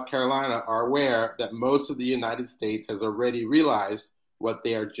of South Carolina are aware that most of the United States has already realized what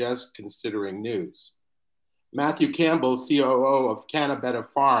they are just considering news. Matthew Campbell, COO of Cannabetta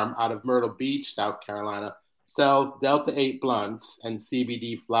Farm out of Myrtle Beach, South Carolina, sells Delta-8 blunts and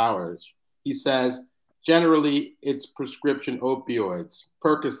CBD flowers. He says, generally, it's prescription opioids,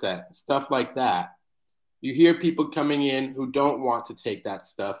 Percocet, stuff like that. You hear people coming in who don't want to take that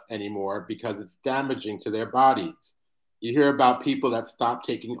stuff anymore because it's damaging to their bodies. You hear about people that stop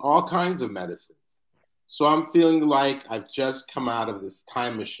taking all kinds of medicines. So I'm feeling like I've just come out of this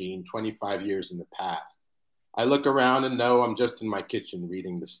time machine 25 years in the past. I look around and know I'm just in my kitchen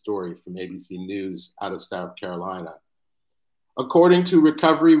reading the story from ABC News out of South Carolina. According to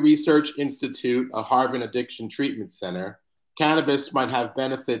Recovery Research Institute, a Harvard Addiction Treatment Center, cannabis might have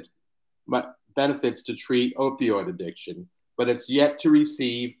benefits to treat opioid addiction, but it's yet to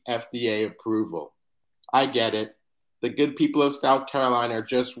receive FDA approval. I get it. The good people of South Carolina are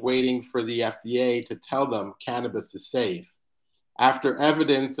just waiting for the FDA to tell them cannabis is safe. After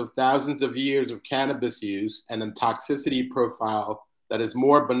evidence of thousands of years of cannabis use and a toxicity profile that is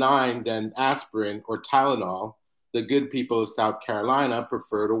more benign than aspirin or Tylenol, the good people of South Carolina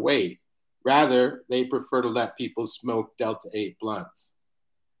prefer to wait. Rather, they prefer to let people smoke Delta-8 blunts.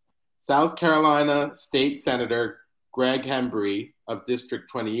 South Carolina State Senator Greg Hembry of District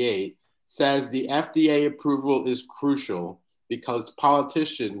 28 says the FDA approval is crucial because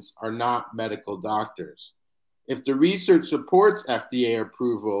politicians are not medical doctors. If the research supports FDA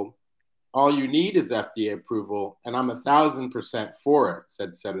approval, all you need is FDA approval, and I'm 1,000% for it,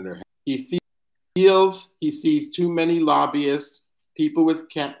 said Senator Hembry. He feels he sees too many lobbyists, people with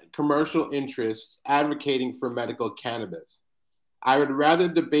commercial interests advocating for medical cannabis. I would rather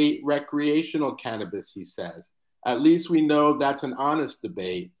debate recreational cannabis, he says. At least we know that's an honest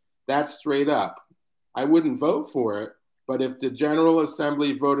debate. That's straight up. I wouldn't vote for it, but if the General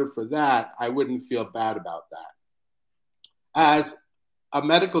Assembly voted for that, I wouldn't feel bad about that. As a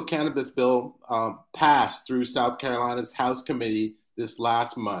medical cannabis bill passed through South Carolina's House Committee this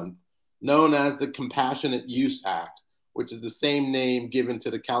last month, known as the Compassionate Use Act, which is the same name given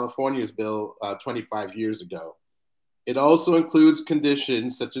to the California's bill 25 years ago. It also includes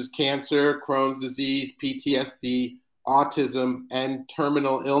conditions such as cancer, Crohn's disease, PTSD, autism, and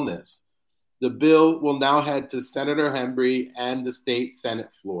terminal illness. The bill will now head to Senator Hembry and the state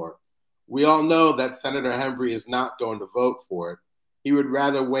Senate floor. We all know that Senator Hembry is not going to vote for it. He would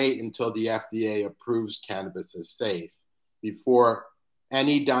rather wait until the FDA approves cannabis as safe before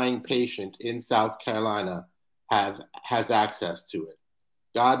any dying patient in South Carolina has access to it.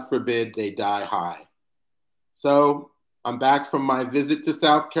 God forbid they die high. So I'm back from my visit to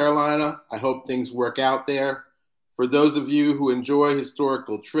South Carolina. I hope things work out there. For those of you who enjoy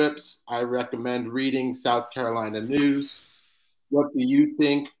historical trips, I recommend reading South Carolina News. What do you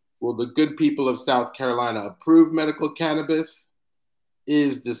think? Will the good people of South Carolina approve medical cannabis?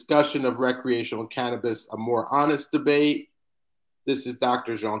 Is discussion of recreational cannabis a more honest debate? This is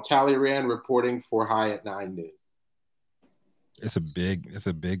Dr. Jean Talleyrand reporting for High at 9 News. It's a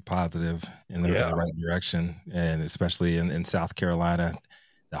big positive in the right direction, and especially in South Carolina,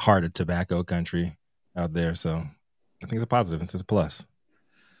 the heart of tobacco country out there. So I think it's a positive. It's a plus.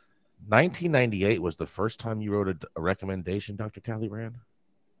 1998 was the first time you wrote a recommendation, Dr. Talleyrand?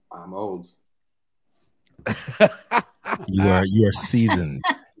 I'm old. You are seasoned.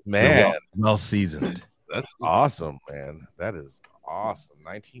 Man. Well seasoned. That's awesome, man. That is awesome.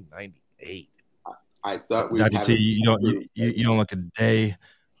 1998. I thought we Dr. T, you don't look a day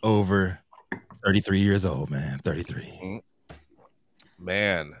over 33 years old, man. 33.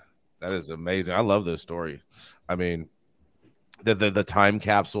 Man, that is amazing. I love this story. I mean, the time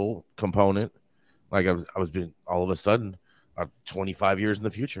capsule component, like I was being all of a sudden 25 years in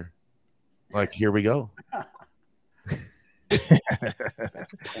the future. Like, here we go.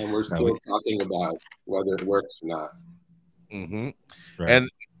 And we're still talking about whether it works or not. Mm-hmm. Right. And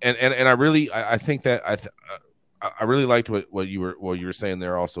I think that I really liked what you were saying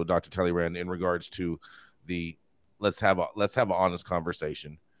there also, Dr. Talleyrand, in regards to the let's have an honest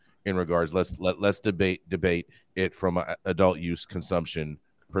conversation in regards let's debate it from an adult use consumption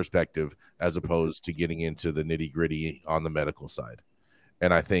perspective as opposed to getting into the nitty-gritty on the medical side.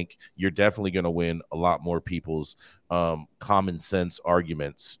 And I think you're definitely going to win a lot more people's common sense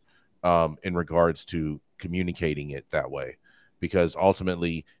arguments in regards to communicating it that way, because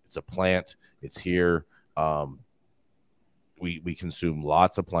ultimately it's a plant. It's here. We consume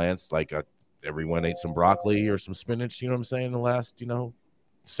lots of plants. Like everyone ate some broccoli or some spinach, you know what I'm saying, in the last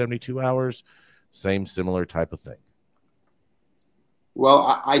 72 hours. Similar type of thing.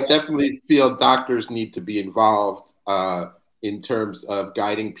 Well, I definitely feel doctors need to be involved in terms of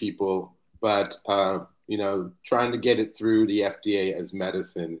guiding people, but trying to get it through the FDA as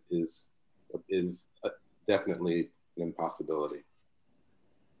medicine is definitely an impossibility.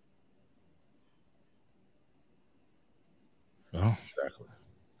 Oh, exactly.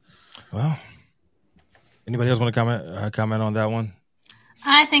 Well, anybody else want to comment on that one?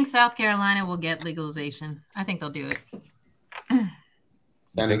 I think South Carolina will get legalization. I think they'll do it.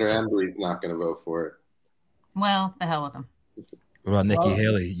 Senator Embry's not going to vote for it. Well, the hell with them. What about Nikki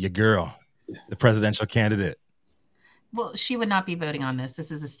Haley, your girl, the presidential candidate? Well, she would not be voting on this.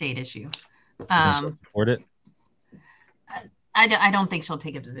 This is a state issue. She'll support it? I don't think she'll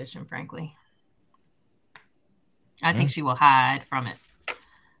take a position, frankly. I think she will hide from it.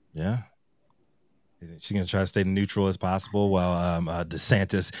 Yeah. She's going to try to stay neutral as possible while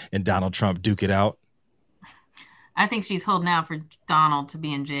DeSantis and Donald Trump duke it out. I think she's holding out for Donald to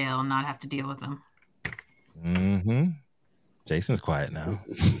be in jail and not have to deal with him. Mm-hmm. Jason's quiet now.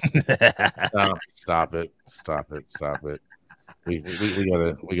 Stop it. We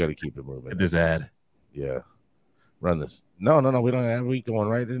gotta keep it moving. This ad. Yeah. Run this. No, we don't have. We going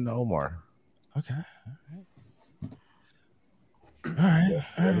right into Omar. Okay. All right.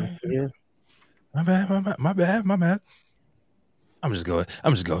 My bad. I'm just going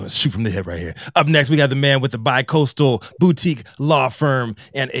to shoot from the hip right here. Up next, we got the man with the bi-coastal boutique law firm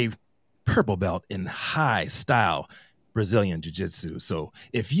and a purple belt in high style Brazilian jiu-jitsu. So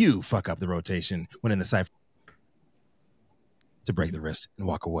if you fuck up the rotation when in the cipher, to break the wrist and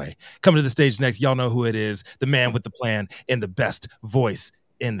walk away. Coming to the stage next, y'all know who it is. The man with the plan and the best voice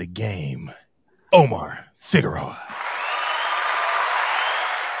in the game, Omar Figueroa.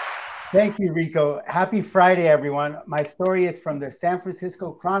 Thank you, Rico. Happy Friday, everyone. My story is from the San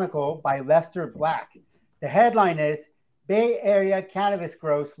Francisco Chronicle by Lester Black. The headline is Bay Area Cannabis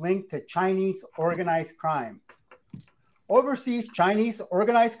Growth Linked to Chinese Organized Crime. Overseas Chinese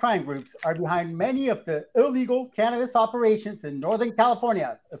organized crime groups are behind many of the illegal cannabis operations in Northern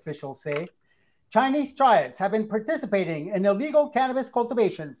California, officials say. Chinese triads have been participating in illegal cannabis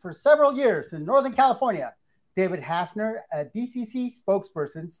cultivation for several years in Northern California, David Hafner, a DCC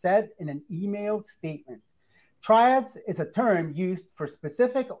spokesperson, said in an emailed statement. Triads is a term used for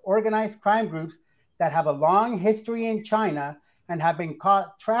specific organized crime groups that have a long history in China and have been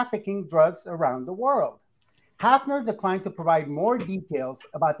caught trafficking drugs around the world. Hafner declined to provide more details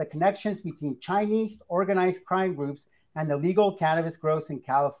about the connections between Chinese organized crime groups and illegal cannabis growth in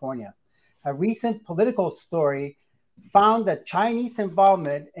California. A recent political story found that Chinese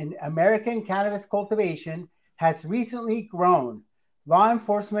involvement in American cannabis cultivation has recently grown. Law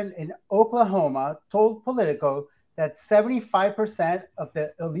enforcement in Oklahoma told Politico that 75% of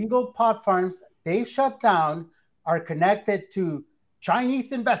the illegal pot farms they've shut down are connected to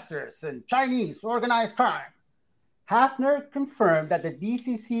Chinese investors and Chinese organized crime. Hafner confirmed that the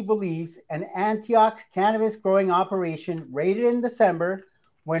DCC believes an Antioch cannabis growing operation raided in December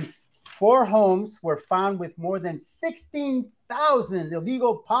when 4 homes were found with more than 16,000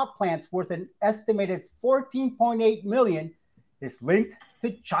 illegal pot plants worth an estimated $14.8 million is linked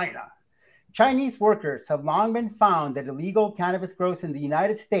to China. Chinese workers have long been found that illegal cannabis grows in the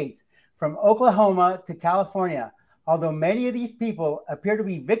United States from Oklahoma to California, although many of these people appear to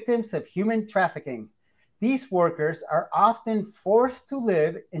be victims of human trafficking. These workers are often forced to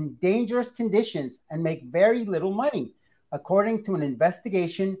live in dangerous conditions and make very little money, according to an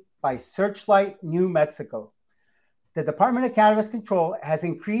investigation by Searchlight New Mexico. The Department of Cannabis Control has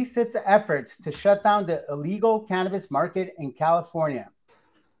increased its efforts to shut down the illegal cannabis market in California.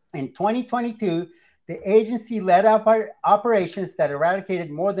 In 2022, the agency led operations that eradicated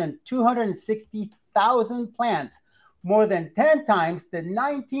more than 260,000 plants, more than 10 times the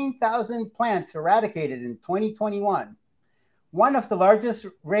 19,000 plants eradicated in 2021. One of the largest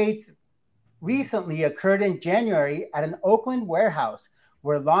raids recently occurred in January at an Oakland warehouse,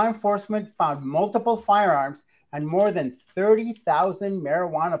 where law enforcement found multiple firearms and more than 30,000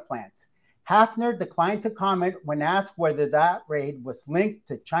 marijuana plants. Hafner declined to comment when asked whether that raid was linked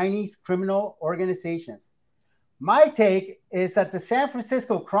to Chinese criminal organizations. My take is that the San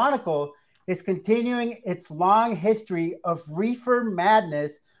Francisco Chronicle is continuing its long history of reefer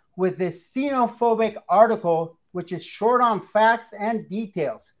madness with this xenophobic article, which is short on facts and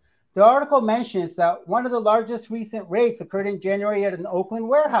details. The article mentions that one of the largest recent raids occurred in January at an Oakland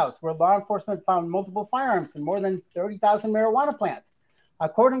warehouse, where law enforcement found multiple firearms and more than 30,000 marijuana plants.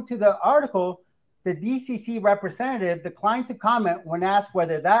 According to the article, the DCC representative declined to comment when asked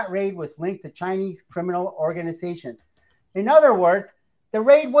whether that raid was linked to Chinese criminal organizations. In other words, the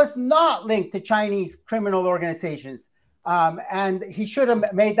raid was not linked to Chinese criminal organizations, and he should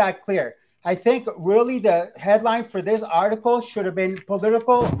have made that clear. I think really the headline for this article should have been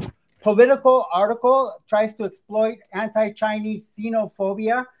political article tries to exploit anti-Chinese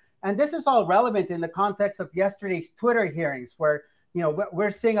xenophobia. And this is all relevant in the context of yesterday's Twitter hearings, where, you know, we're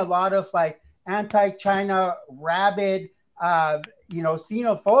seeing a lot of like anti-China rabid,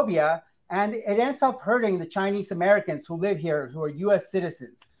 xenophobia, and it ends up hurting the Chinese Americans who live here, who are U.S.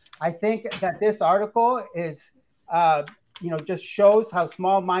 citizens. I think that this article is, just shows how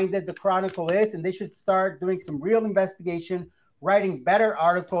small-minded the Chronicle is, and they should start doing some real investigation, writing better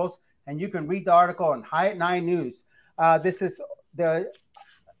articles, and you can read the article on High at 9 News. This is the,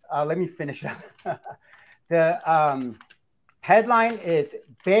 let me finish up. The headline is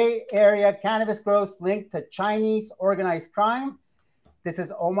Bay Area Cannabis Grows Linked to Chinese Organized Crime. This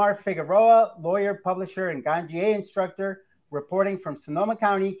is Omar Figueroa, lawyer, publisher, and Ganjier instructor, reporting from Sonoma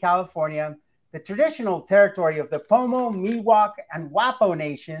County, California, the traditional territory of the Pomo, Miwok, and Wapo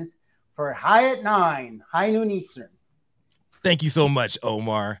nations, for High at 9, high noon Eastern. Thank you so much,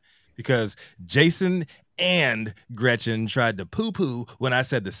 Omar, because Jason and Gretchen tried to poo-poo when I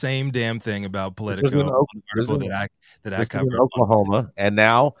said the same damn thing about Politico, that I covered in Oklahoma, and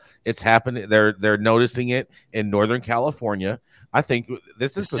now it's happening. They're noticing it in Northern California. I think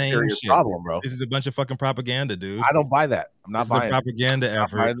this is a serious problem, bro. This is a bunch of fucking propaganda, dude. I don't buy that. I'm not buying a propaganda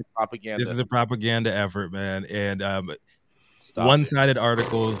effort. Propaganda. This is a propaganda effort, man. And one-sided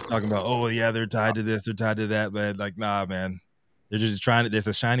articles talking about, oh yeah, they're tied to this, they're tied to that, but like, nah, man. They're just trying to, there's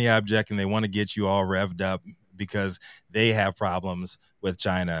a shiny object and they want to get you all revved up because they have problems with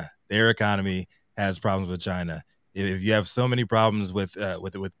China. Their economy has problems with China. If you have so many problems with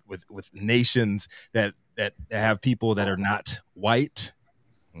nations that have people that are not white,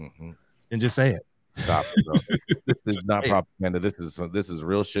 then just say it. Stop it, bro. This is not propaganda. This is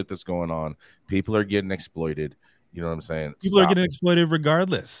real shit that's going on. People are getting exploited. You know what I'm saying? People are getting exploited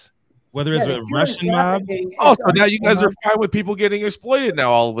regardless. Whether it's a Russian mob. Oh, so now you guys are fine with people getting exploited now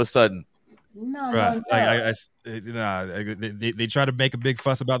all of a sudden. No. They try to make a big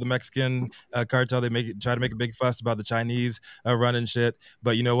fuss about the Mexican cartel. They try to make a big fuss about the Chinese running shit.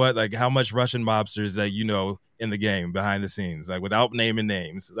 But you know what? Like, how much Russian mobsters that you know in the game behind the scenes, like without naming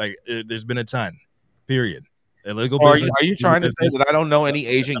names, like there's been a ton. Period. Illegal. Are you trying to say that I don't know any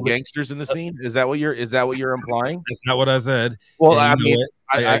Asian gangsters in the scene? Is that what you're implying? That's not what I said. Well, I mean,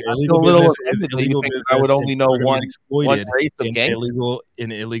 I feel a little offended that you think I would only know one race of gangsters.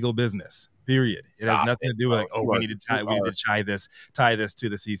 Illegal business. Period. It has nothing to do with like, oh, we need to tie this to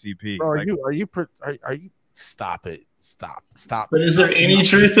the CCP. Bro, are you stop it. Stop. But is there any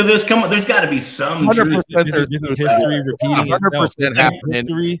truth to this? Come on, there's got to be some truth. This is history repeating itself.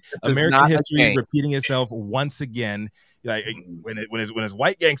 American history repeating itself once again. Like when it's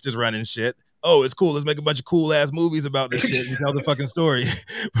white gangsters running shit. Oh, it's cool. Let's make a bunch of cool ass movies about this shit and tell the fucking story.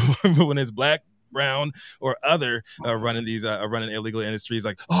 But when it's black, brown, or other running these running illegal industries,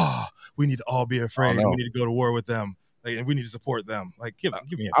 like, oh, we need to all be afraid. We need to go to war with them. Like, and we need to support them. Like, give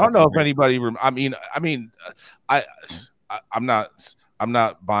me. I don't know if anybody. I'm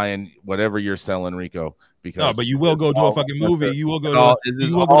not buying whatever you're selling, Rico. because No, but you will go to a fucking movie. You will go to a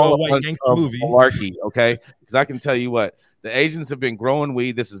a white gangster movie. Malarkey, okay? Because I can tell you what, the Asians have been growing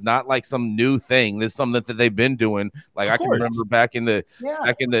weed. This is not like some new thing. This is something that they've been doing. Like I can remember back in the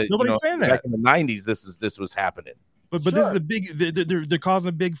Nobody's saying that. back in the 90s, this was happening. But this is a big. They're causing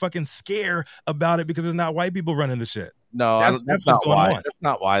a big fucking scare about it because it's not white people running the shit. No, that's what's not going why. on. That's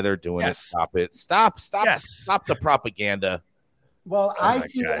not why they're doing it. Stop it. Stop the propaganda. Well, I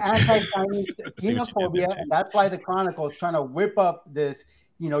see anti-Chinese xenophobia, and that's why the Chronicle is trying to whip up this,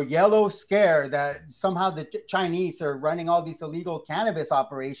 yellow scare that somehow the Chinese are running all these illegal cannabis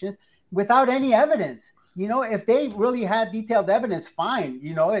operations without any evidence. If they really had detailed evidence, fine.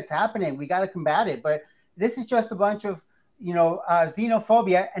 It's happening. We got to combat it. But this is just a bunch of,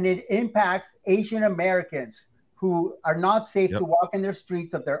 xenophobia, and it impacts Asian Americans who are not safe to walk in their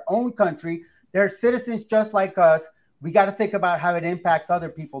streets of their own country. They're citizens just like us. We got to think about how it impacts other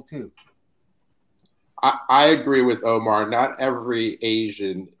people too. I agree with Omar. Not every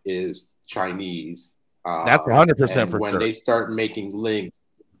Asian is Chinese. That's 100% for when sure. they start making links,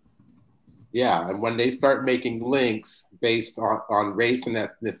 and when they start making links based on race and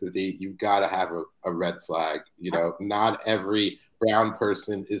ethnicity, you've got to have a red flag. Not every brown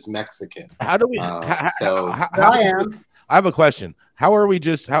person is Mexican. How do we? I am. I have a question. How are we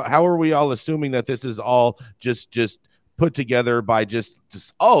how are we all assuming that this is all just put together by just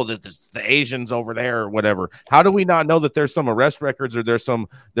the Asians over there or whatever? How do we not know that there's some arrest records or there's some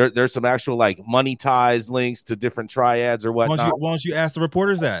actual like money ties, links to different triads or whatnot? Why don't you ask the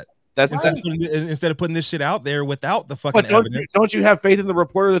reporters that? That's instead of putting this shit out there without the fucking evidence. Don't you have faith in the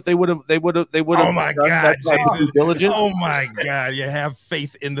reporter that they would have? Oh my God, Jason. Diligence? Oh my God, you have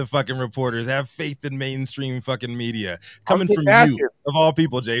faith in the fucking reporters. Have faith in mainstream fucking media. Coming from you, of all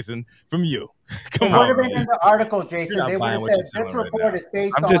people, Jason. From you. Come on. It would have been in the article, Jason. They would have said this report is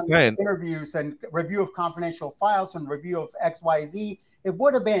based on interviews and review of confidential files and review of XYZ. It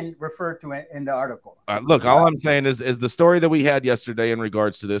would have been referred to in the article. Look, all I'm saying is the story that we had yesterday in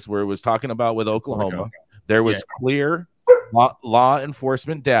regards to this, where it was talking about with Oklahoma, there was clear law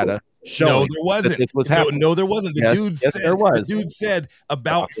enforcement data showing there wasn't. That this was happening. No, there wasn't. The dude said there was. The dude said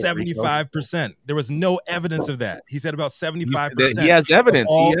about 75%. There was no evidence of that. He said about 75%. He has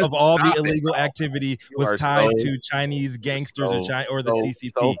evidence. Of all the illegal activity was tied to Chinese gangsters or the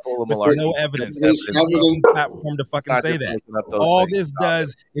CCP. With no evidence. There's no platform to fucking say that. All this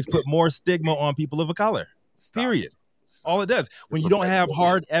does is put more stigma on people of color. Period. All it does. When you don't have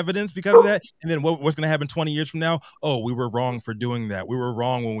hard evidence because of that, and then what's going to happen 20 years from now? Oh, we were wrong for doing that. We were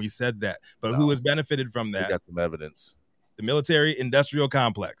wrong when we said that. But who has benefited from that? They got some evidence. The military-industrial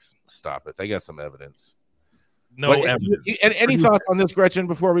complex. Stop it. They got some evidence. No evidence. Any thoughts on this, Gretchen,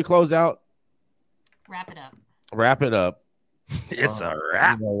 before we close out? Wrap it up. Wrap it up. It's a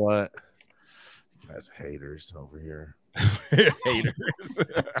wrap. You know what? You guys haters over here. Haters.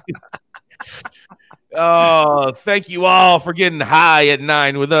 Oh, thank you all for getting high at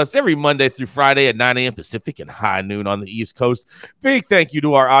 9 with us every Monday through Friday at 9 a.m. Pacific and high noon on the East Coast. Big thank you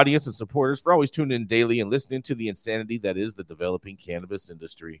to our audience and supporters for always tuning in daily and listening to the insanity that is the developing cannabis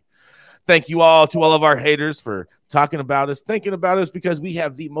industry. Thank you all to all of our haters for talking about us, thinking about us, because we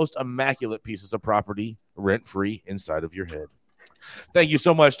have the most immaculate pieces of property rent-free inside of your head. Thank you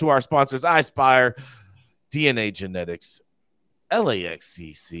so much to our sponsors, iSpire, DNA Genetics,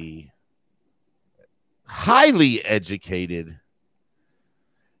 LAXCC, Highly Educated,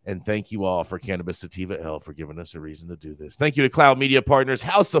 and thank you all for Cannabis Sativa L for giving us a reason to do this. Thank you to Cloud Media Partners,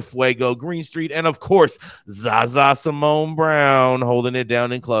 House of Fuego, Green Street, and of course, Zaza Simone Brown holding it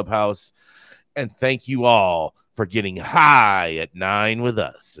down in Clubhouse. And thank you all for getting high at 9 with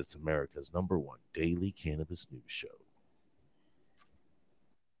us. It's America's #1 daily cannabis news show.